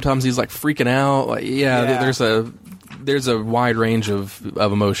 horror. Sometimes he's freaking out. There's a wide range of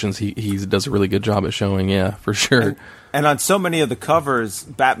emotions. He does a really good job at showing. Yeah, for sure. And on so many of the covers,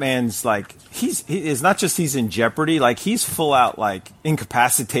 Batman's he's not just he's in jeopardy, he's full out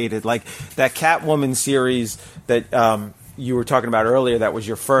incapacitated. Like that Catwoman series that you were talking about earlier, that was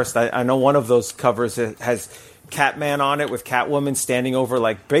your first. I know one of those covers has Catman on it with Catwoman standing over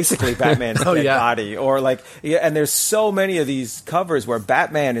basically Batman's dead body, and there's so many of these covers where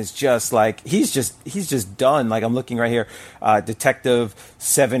Batman is just he's just done. I'm looking right here, Detective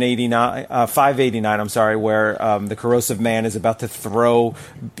 589, I'm sorry, where the corrosive man is about to throw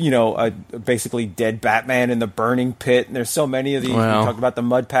a basically dead Batman in the burning pit, and there's so many of these. Wow. We talked about the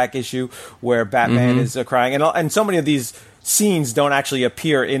Mud Pack issue where Batman is crying, and so many of these scenes don't actually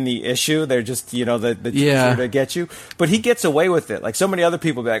appear in the issue. They're just, the teaser to get you. But he gets away with it. So many other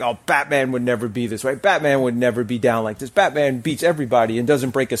people be like, oh, Batman would never be this way. Batman would never be down like this. Batman beats everybody and doesn't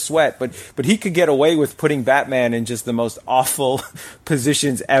break a sweat. But he could get away with putting Batman in just the most awful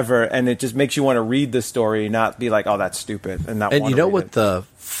positions ever. And it just makes you want to read the story, not be like, oh, that's stupid. And you know what the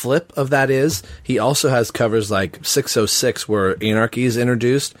flip of that is? He also has covers like 606 where Anarchy is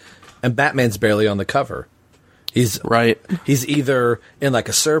introduced, and Batman's barely on the cover. He's either in a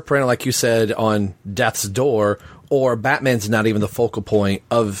surprint, like you said, on Death's Door, or Batman's not even the focal point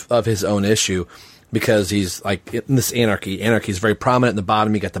of his own issue, because he's in this Anarchy. Anarchy's very prominent in the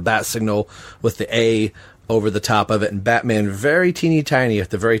bottom. You got the bat signal with the A over the top of it, and Batman, very teeny tiny at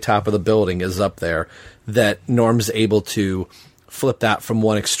the very top of the building, is up there. That Norm's able to flip that from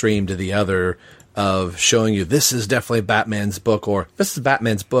one extreme to the other, of showing you this is definitely Batman's book, or this is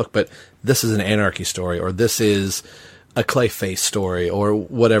Batman's book, but this is an Anarchy story, or this is a Clayface story, or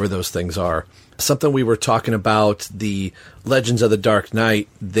whatever those things are. Something we were talking about, the Legends of the Dark Knight,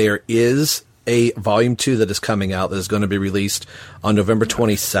 there is a volume 2 that is coming out that is going to be released on November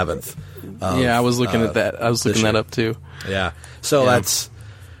 27th. I was looking at that. I was looking that up too. Yeah. So that's,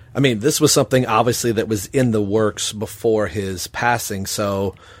 this was something obviously that was in the works before his passing.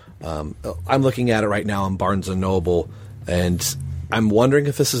 So I'm looking at it right now on Barnes & Noble, and I'm wondering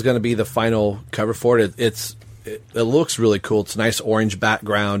if this is going to be the final cover for it. It looks really cool. It's a nice orange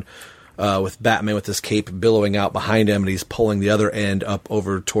background with Batman with his cape billowing out behind him, and he's pulling the other end up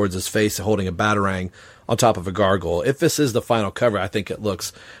over towards his face, holding a batarang on top of a gargoyle. If this is the final cover, I think it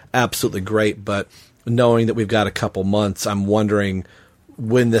looks absolutely great, but knowing that we've got a couple months, I'm wondering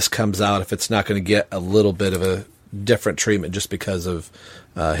when this comes out, if it's not going to get a little bit of a different treatment just because of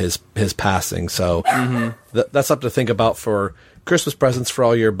his passing. So that's something to think about for Christmas presents for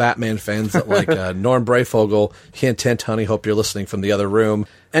all your Batman fans that like Norm Brayfogle. Hint, hint, honey, hope you're listening from the other room.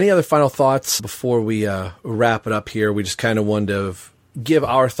 Any other final thoughts before we wrap it up here? We just kind of wanted to give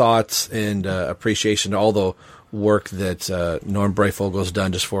our thoughts and appreciation to all the work that Norm Brayfogle's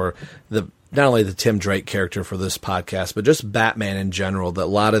done just for not only the Tim Drake character for this podcast, but just Batman in general. That a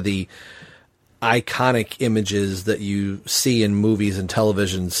lot of the iconic images that you see in movies and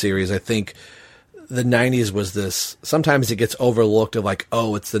television series, I think the 90s was this, sometimes it gets overlooked of like,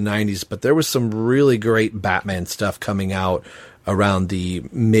 oh, it's the 90s, but there was some really great Batman stuff coming out around the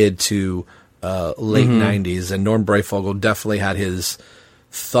mid to late 90s, and Norm Brayfogle definitely had his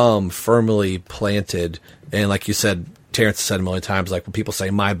thumb firmly planted. And like you said, Terrence said a million times, like when people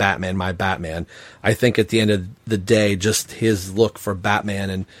say, my Batman, I think at the end of the day, just his look for Batman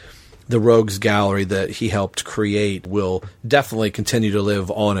and the Rogues Gallery that he helped create will definitely continue to live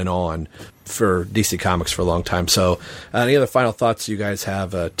on and on for DC Comics for a long time. So any other final thoughts you guys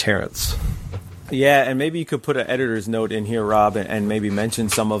have, Terrence? Yeah, and maybe you could put an editor's note in here, Rob, and maybe mention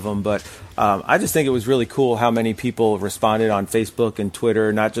some of them. But I just think it was really cool how many people responded on Facebook and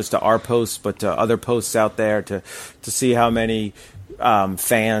Twitter, not just to our posts, but to other posts out there, to see how many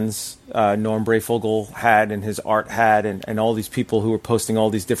fans Norm Brayfogle had and his art had, and all these people who were posting all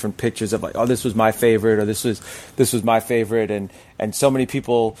these different pictures of like, oh, this was my favorite, or this was my favorite, and so many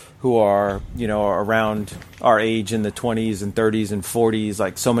people who are, you know, around our age in the 20s and 30s and 40s,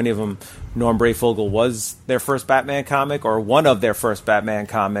 like so many of them, Norm Brayfogle was their first Batman comic or one of their first Batman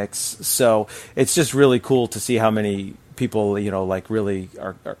comics. So it's just really cool to see how many people, you know, like really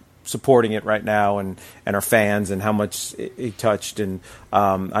are supporting it right now and are fans, and how much it touched. And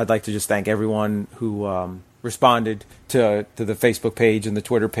I'd like to just thank everyone who responded to the Facebook page and the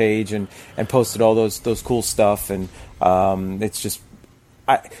Twitter page and posted all those cool stuff. And it's just,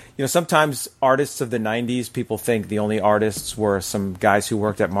 sometimes artists of the 90s, people think the only artists were some guys who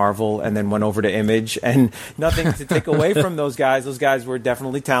worked at Marvel and then went over to Image, and nothing to take away from those guys. Those guys were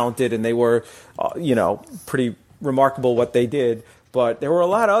definitely talented, and they were, pretty remarkable what they did. But there were a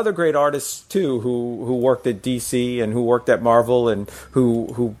lot of other great artists too who worked at DC and who worked at Marvel and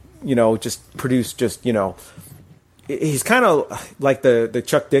who just produced he's kind of like the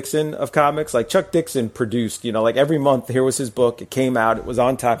Chuck Dixon of comics. Like Chuck Dixon produced, like every month here was his book. It came out. It was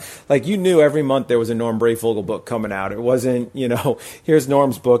on time. Like you knew every month there was a Norm Brayfogle book coming out. It wasn't, here's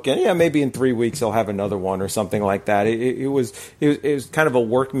Norm's book, and maybe in 3 weeks he'll have another one or something like that. It was kind of a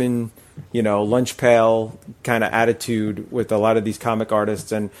workman, lunch pail kind of attitude with a lot of these comic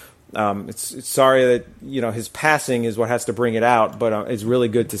artists. And it's sorry that his passing is what has to bring it out, but it's really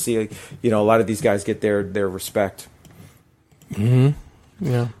good to see a lot of these guys get their respect. Mm-hmm.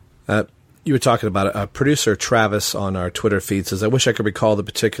 Yeah. You were talking about it. Producer Travis on our Twitter feed says, I wish I could recall the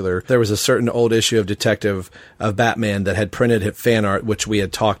particular. There was a certain old issue of Batman that had printed hit fan art, which we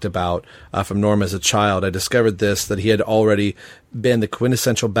had talked about from Norm as a child. I discovered that he had already been the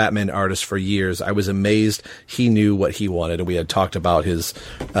quintessential Batman artist for years. I was amazed he knew what he wanted, and we had talked about his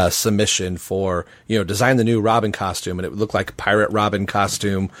submission for, design the new Robin costume, and it would look like a Pirate Robin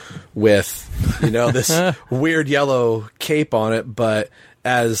costume with, this weird yellow cape on it, but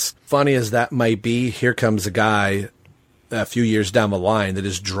as funny as that might be, here comes a guy a few years down the line that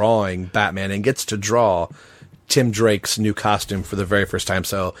is drawing Batman and gets to draw Tim Drake's new costume for the very first time.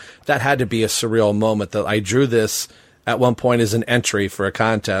 So that had to be a surreal moment that I drew this at one point as an entry for a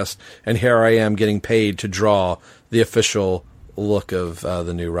contest, and here I am getting paid to draw the official look of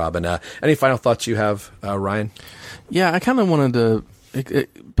the new Robin. Any final thoughts you have, Ryan? Yeah, I kind of wanted to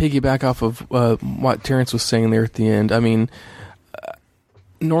piggyback off of what Terrence was saying there at the end. I mean,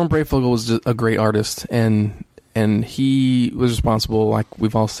 Norm Brayfogle was a great artist, and he was responsible, like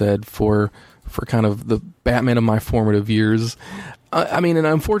we've all said, for kind of the Batman of my formative years. And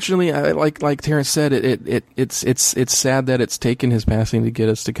unfortunately, like Terrence said, it's sad that it's taken his passing to get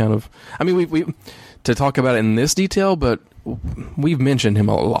us to kind of. I mean, we to talk about it in this detail, but we've mentioned him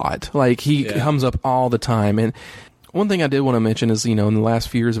a lot. Like he comes up all the time. And one thing I did want to mention is, in the last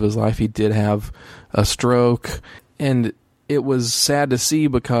few years of his life, he did have a stroke, and it was sad to see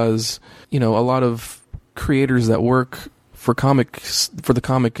because, a lot of creators that work for the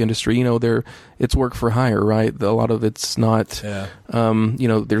comic industry, it's work for hire, right? A lot of it's not,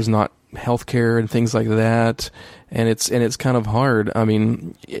 there's not healthcare and things like that. And it's kind of hard. I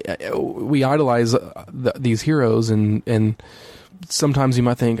mean, we idolize these heroes, and sometimes you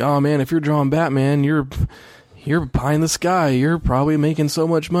might think, oh man, if you're drawing Batman, you're you're pie in the sky, you're probably making so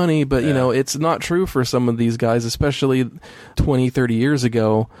much money, but you know, it's not true for some of these guys, especially 20, 30 years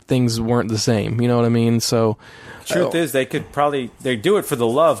ago. Things weren't the same, you know what I mean? So truth is, they do it for the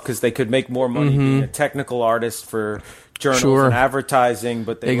love, because they could make more money being a technical artist for journals and advertising,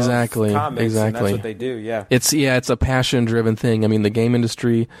 but they love comics, and that's what they do. Yeah, it's a passion-driven thing. I mean, the game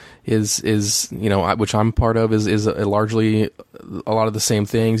industry is you know, which I'm part of, is largely a lot of the same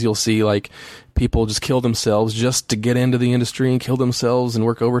things. You'll see like people just kill themselves just to get into the industry, and kill themselves and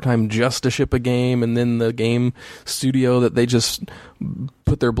work overtime just to ship a game, and then the game studio that they just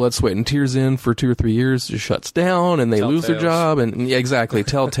put their blood, sweat, and tears in for 2 or 3 years just shuts down, and they lose their job. And yeah, exactly,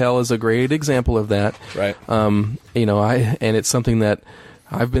 Telltale is a great example of that. Right. You know, and it's something that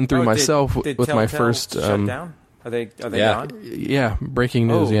I've been through myself did with my Telltale first. Shut down? Are they gone? Yeah, breaking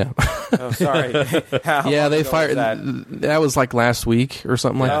news. Yeah. Oh, sorry. Yeah, they fired. That was like last week or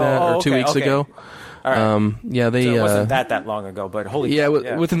something like that, or 2 weeks ago. All right. Yeah, they. So it wasn't that long ago, but holy. Yeah,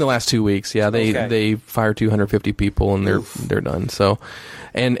 within the last 2 weeks. Yeah, they fired 250 people, and they're done. So,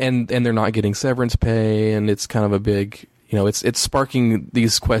 and they're not getting severance pay, and it's kind of a big. You know, it's sparking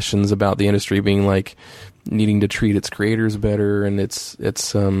these questions about the industry being like needing to treat its creators better, and it's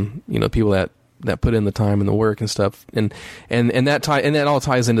you know, people that put in the time and the work and stuff, and that all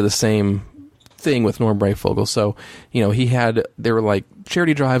ties into the same thing with Norm Breyfogle. So, you know, there were like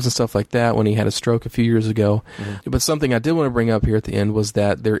charity drives and stuff like that when he had a stroke a few years ago. But something I did want to bring up here at the end was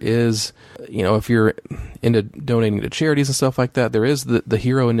that there is, you know, if you're into donating to charities and stuff like that, there is the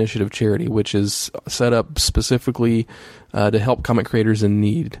Hero Initiative charity, which is set up specifically to help comic creators in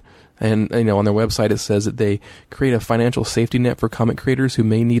need. And, you know, on their website it says that they create a financial safety net for comic creators who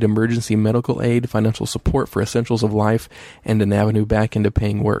may need emergency medical aid, financial support for essentials of life, and an avenue back into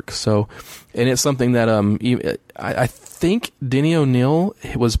paying work. So, and it's something that I think Denny O'Neil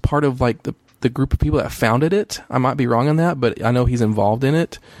was part of like the group of people that founded it. I might be wrong on that, but I know he's involved in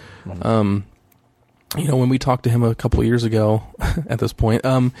it. You know, when we talked to him a couple of years ago, at this point,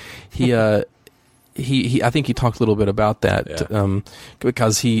 he I think he talked a little bit about that,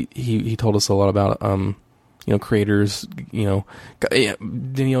 because he told us a lot about you know, creators. You know,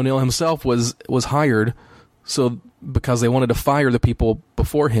 Denny O'Neil himself was hired because they wanted to fire the people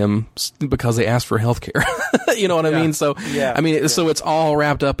before him because they asked for health care. You know what I mean? So so it's all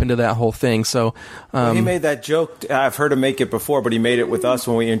wrapped up into that whole thing. So he made that joke. I've heard him make it before, but he made it with us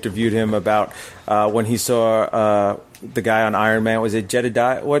when we interviewed him about when he saw the guy on Iron Man. Was it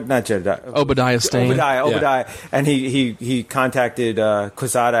Jedediah? What? Not Jedediah. Obadiah Stane. Obadiah. And he contacted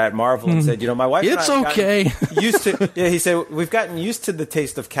Quesada at Marvel and said, you know, my wife. It's okay. Used to. Yeah, he said we've gotten used to the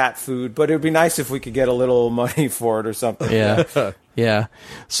taste of cat food, but it would be nice if we could get a little money for it or something. Yeah. Yeah.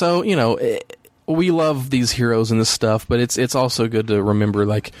 So, you know, we love these heroes and this stuff, but it's also good to remember,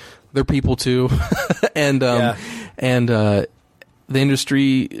 like, they're people too, and the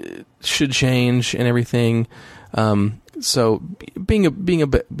industry should change and everything. So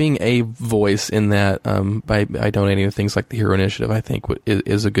being a voice in that, by donating to things like the Hero Initiative, I think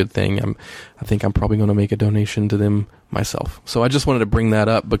is a good thing. I think I'm probably going to make a donation to them myself. So I just wanted to bring that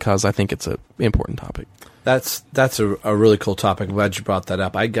up because I think it's an important topic. That's a really cool topic. I'm glad you brought that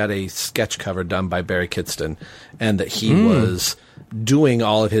up. I got a sketch cover done by Barry Kidston, and that he was doing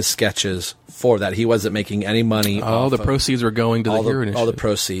all of his sketches for that. He wasn't making any money. All the proceeds were going to the Hero Initiative. All the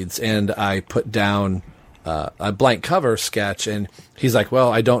proceeds. And I put down a blank cover sketch, and he's like,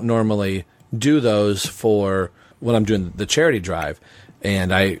 well, I don't normally do those for when I'm doing the charity drive.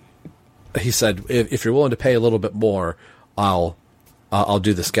 And he said, if you're willing to pay a little bit more, I'll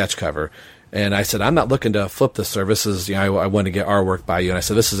do the sketch cover. And I said, I'm not looking to flip the services. You know, I want to get our work by you. And I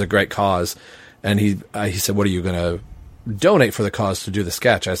said, this is a great cause. And he said, what are you going to donate for the cause to do the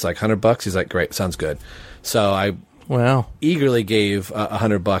sketch? I was like, $100. He's like, great, sounds good. So I eagerly gave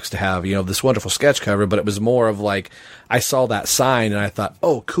 $100 to have, you know, this wonderful sketch cover. But it was more of like, I saw that sign and I thought,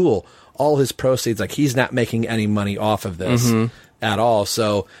 oh, cool. All his proceeds, like, he's not making any money off of this at all.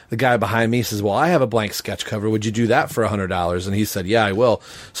 So the guy behind me says, well, I have a blank sketch cover. Would you do that for $100? And he said, yeah, I will.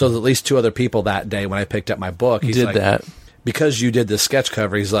 So at least 2 other people that day when I picked up my book, he's like, that. Because you did this sketch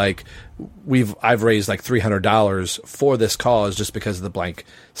cover, he's like, I've raised like $300 for this cause just because of the blank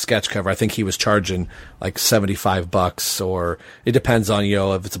sketch cover. I think he was charging like $75, or it depends on, you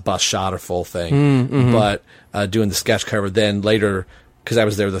know, if it's a bust shot or full thing. But doing the sketch cover, then later, because I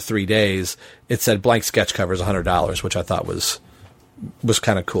was there the 3 days, it said blank sketch cover is $100, which I thought was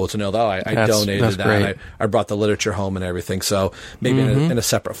kind of cool to know, though. I donated that. And I brought the literature home and everything. So maybe in a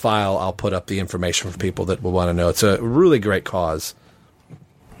separate file, I'll put up the information for people that will want to know. It's a really great cause.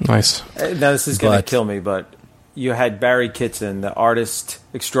 Nice. Now, this is going to kill me, but you had Barry Kitson, the artist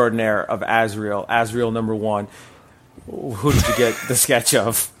extraordinaire of Azrael #1. Who did you get the sketch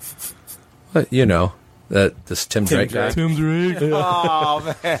of? But, you know, this Tim Drake guy. Tim Drake.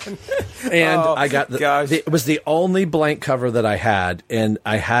 Oh, man. And I got it was the only blank cover that I had, and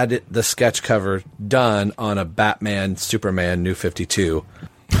I had the sketch cover done on a Batman Superman New 52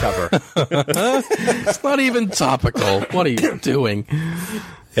 cover. It's not even topical. What are you doing?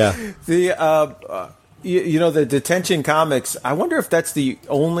 Yeah. The the Detention Comics, I wonder if that's the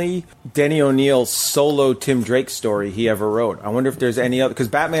only Denny O'Neil solo Tim Drake story he ever wrote. I wonder if there's any other, because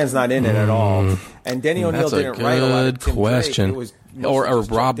Batman's not in it at all. And Denny O'Neil didn't write a lot of Tim question. Drake. It was Or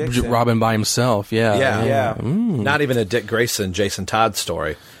Robin by himself. Yeah. Yeah. Not even a Dick Grayson, Jason Todd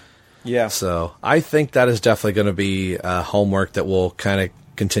story. Yeah. So I think that is definitely going to be homework that we'll kind of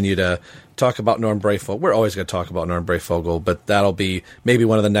continue to talk about Norm Brayfogle. We're always going to talk about Norm Brayfogle, but that'll be maybe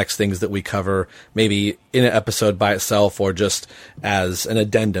one of the next things that we cover, maybe in an episode by itself or just as an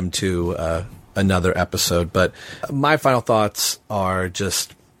addendum to another episode. But my final thoughts are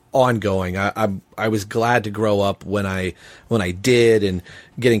just ongoing. I was glad to grow up when I did, and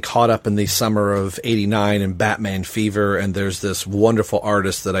getting caught up in the summer of '89 and Batman fever. And there's this wonderful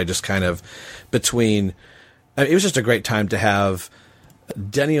artist that I just kind of it was just a great time to have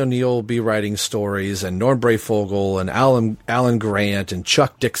Denny O'Neil be writing stories, and Norm Brayfogle and Alan Grant and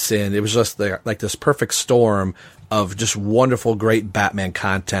Chuck Dixon. It was just like this perfect storm of just wonderful, great Batman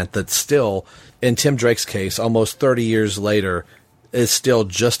content that still, in Tim Drake's case, almost 30 years later, is still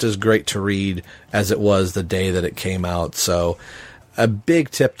just as great to read as it was the day that it came out. So a big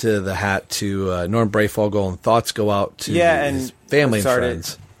tip to the hat to Norm Brayfogle, and thoughts go out to his family and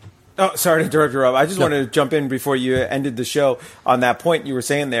friends. Oh, sorry to interrupt you, Rob. I just wanted to jump in before you ended the show on that point you were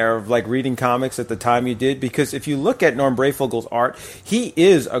saying there of like reading comics at the time you did, because if you look at Norm Brayfogle's art, he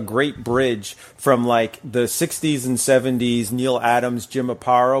is a great bridge from like the 60s and 70s Neil Adams, Jim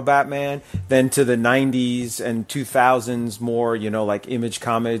Aparo Batman, then to the 90s and 2000s more, like Image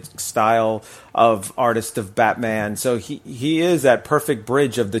comic style of artist of Batman. So he is that perfect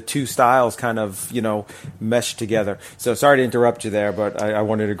bridge of the two styles kind of, meshed together. So sorry to interrupt you there, but I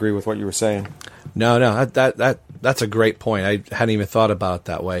wanted to agree with what you were saying. No, that's a great point. I hadn't even thought about it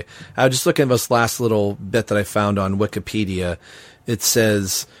that way. I was just looking at this last little bit that I found on Wikipedia. It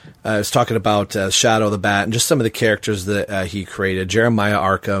says, I was talking about Shadow the Bat and just some of the characters that he created. Jeremiah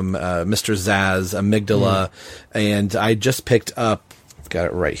Arkham, Mr. Zaz, Amygdala, and I just picked up, got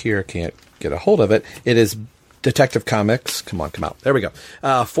it right here, can't get a hold of it. It is Detective Comics. Come out. There we go.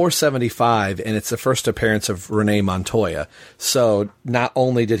 475, and it's the first appearance of Renee Montoya. So not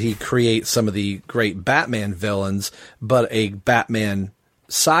only did he create some of the great Batman villains, but a Batman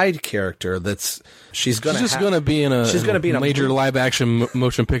side character she's going to be in a major live action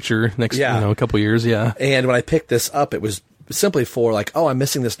motion picture next a couple years. Yeah. And when I picked this up, it was simply for like, I'm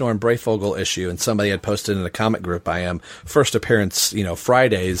missing this Norm Brayfogle issue, and somebody had posted in a comic group I am, first appearance,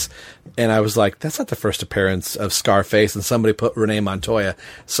 Fridays, and I was like, that's not the first appearance of Scarface, and somebody put Renee Montoya.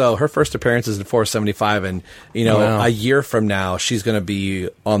 So her first appearance is in 475, and a year from now she's going to be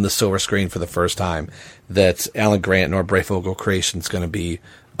on the silver screen for the first time. That Alan Grant, Norm Brayfogle creation is going to be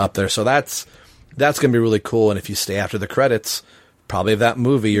up there. So that's going to be really cool. And if you stay after the credits, probably of that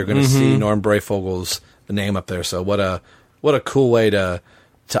movie, you're going to see Norm Brayfogle's name up there. So what a cool way to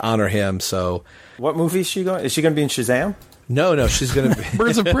honor him. So, what movie is she going? Is she going to be in Shazam? No, she's going to be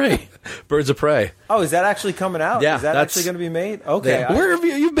Birds of Prey. Birds of Prey. Oh, is that actually coming out? Yeah, is that actually going to be made? Okay. Yeah. Where have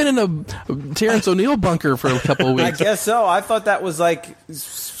you've been in a Terrence O'Neill bunker for a couple of weeks? I guess so. I thought that was like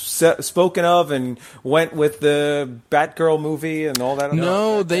spoken of and went with the Batgirl movie and all that.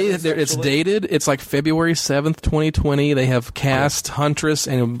 No, it's dated. It's like February 7th, 2020. They have cast Huntress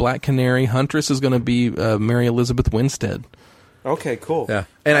and Black Canary. Huntress is going to be Mary Elizabeth Winstead. Okay, cool. Yeah,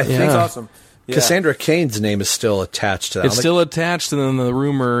 and I think that's awesome. Yeah. Cassandra Cain's name is still attached to that. It's still attached, and then the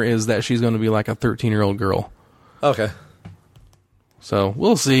rumor is that she's going to be like a 13-year-old girl. Okay. So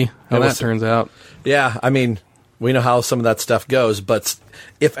we'll see how that turns out. Yeah, I mean, we know how some of that stuff goes, but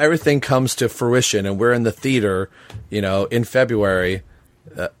if everything comes to fruition and we're in the theater, in February,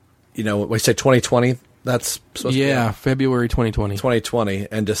 we say 2020, that's supposed to be February 2020. 2020,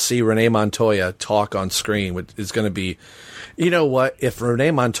 and to see Renee Montoya talk on screen is going to be, if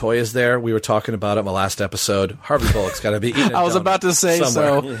Renee Montoya is there, we were talking about it in the last episode, Harvey Bullock's got to be eating I was about to say,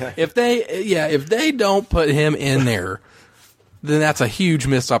 somewhere. So if they don't put him in there, then that's a huge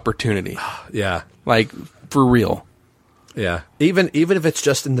missed opportunity. Yeah. Like, for real. Yeah. Even if it's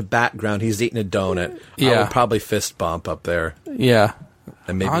just in the background, he's eating a donut. I would probably fist bump up there. Yeah.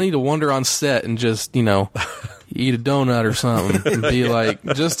 And maybe I need to wander on set and just, eat a donut or something and be like,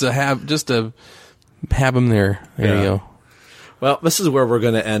 just to have him there. There you go. Well, this is where we're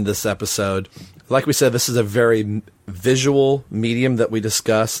going to end this episode. Like we said, this is a very visual medium that we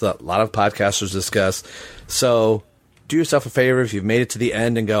discuss, that a lot of podcasters discuss. So do yourself a favor if you've made it to the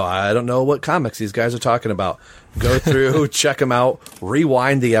end and go, I don't know what comics these guys are talking about. Go through, check them out,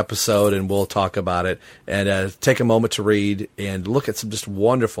 rewind the episode, and we'll talk about it. And take a moment to read and look at some just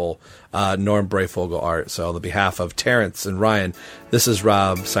wonderful Norm Breyfogle art. So on the behalf of Terrence and Ryan, this is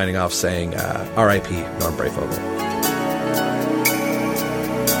Rob signing off saying R.I.P. Norm Breyfogle.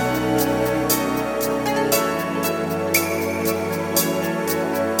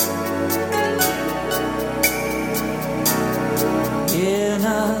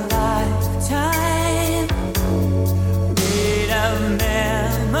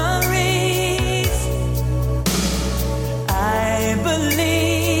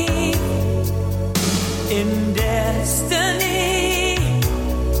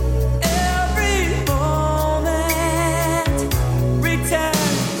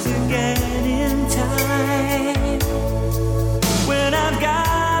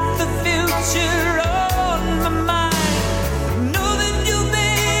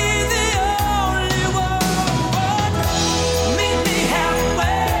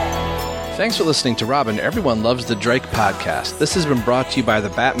 Thanks for listening to Robin, Everyone Loves the Drake podcast. This has been brought to you by the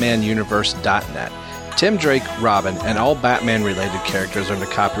BatmanUniverse.net. Tim Drake, Robin, and all Batman-related characters are under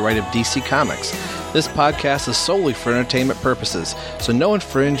copyright of DC Comics. This podcast is solely for entertainment purposes, so no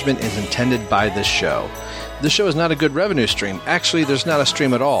infringement is intended by this show. This show is not a good revenue stream. Actually, there's not a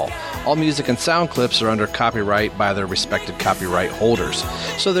stream at all. All music and sound clips are under copyright by their respective copyright holders.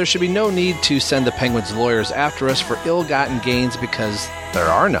 So there should be no need to send the Penguins lawyers after us for ill-gotten gains because there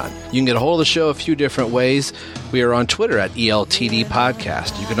are none. You can get a hold of the show a few different ways. We are on Twitter at ELTD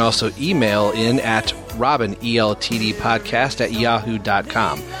Podcast. You can also email in at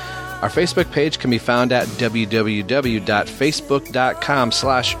robineltdpodcast@yahoo.com. Our Facebook page can be found at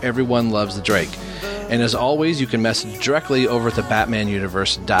www.facebook.com/everyonelovesthedrake. And as always, you can message directly over at the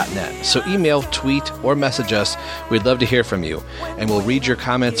BatmanUniverse.net. So email, tweet, or message us. We'd love to hear from you, and we'll read your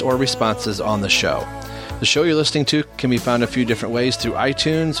comments or responses on the show. The show you're listening to can be found a few different ways through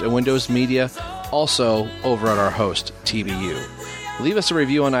iTunes and Windows Media, also over at our host, TBU. Leave us a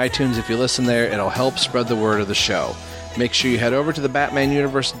review on iTunes if you listen there. It'll help spread the word of the show. Make sure you head over to the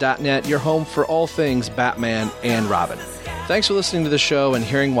BatmanUniverse.net, your home for all things Batman and Robin. Thanks for listening to the show and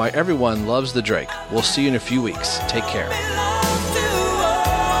hearing why everyone loves the Drake. We'll see you in a few weeks. Take care.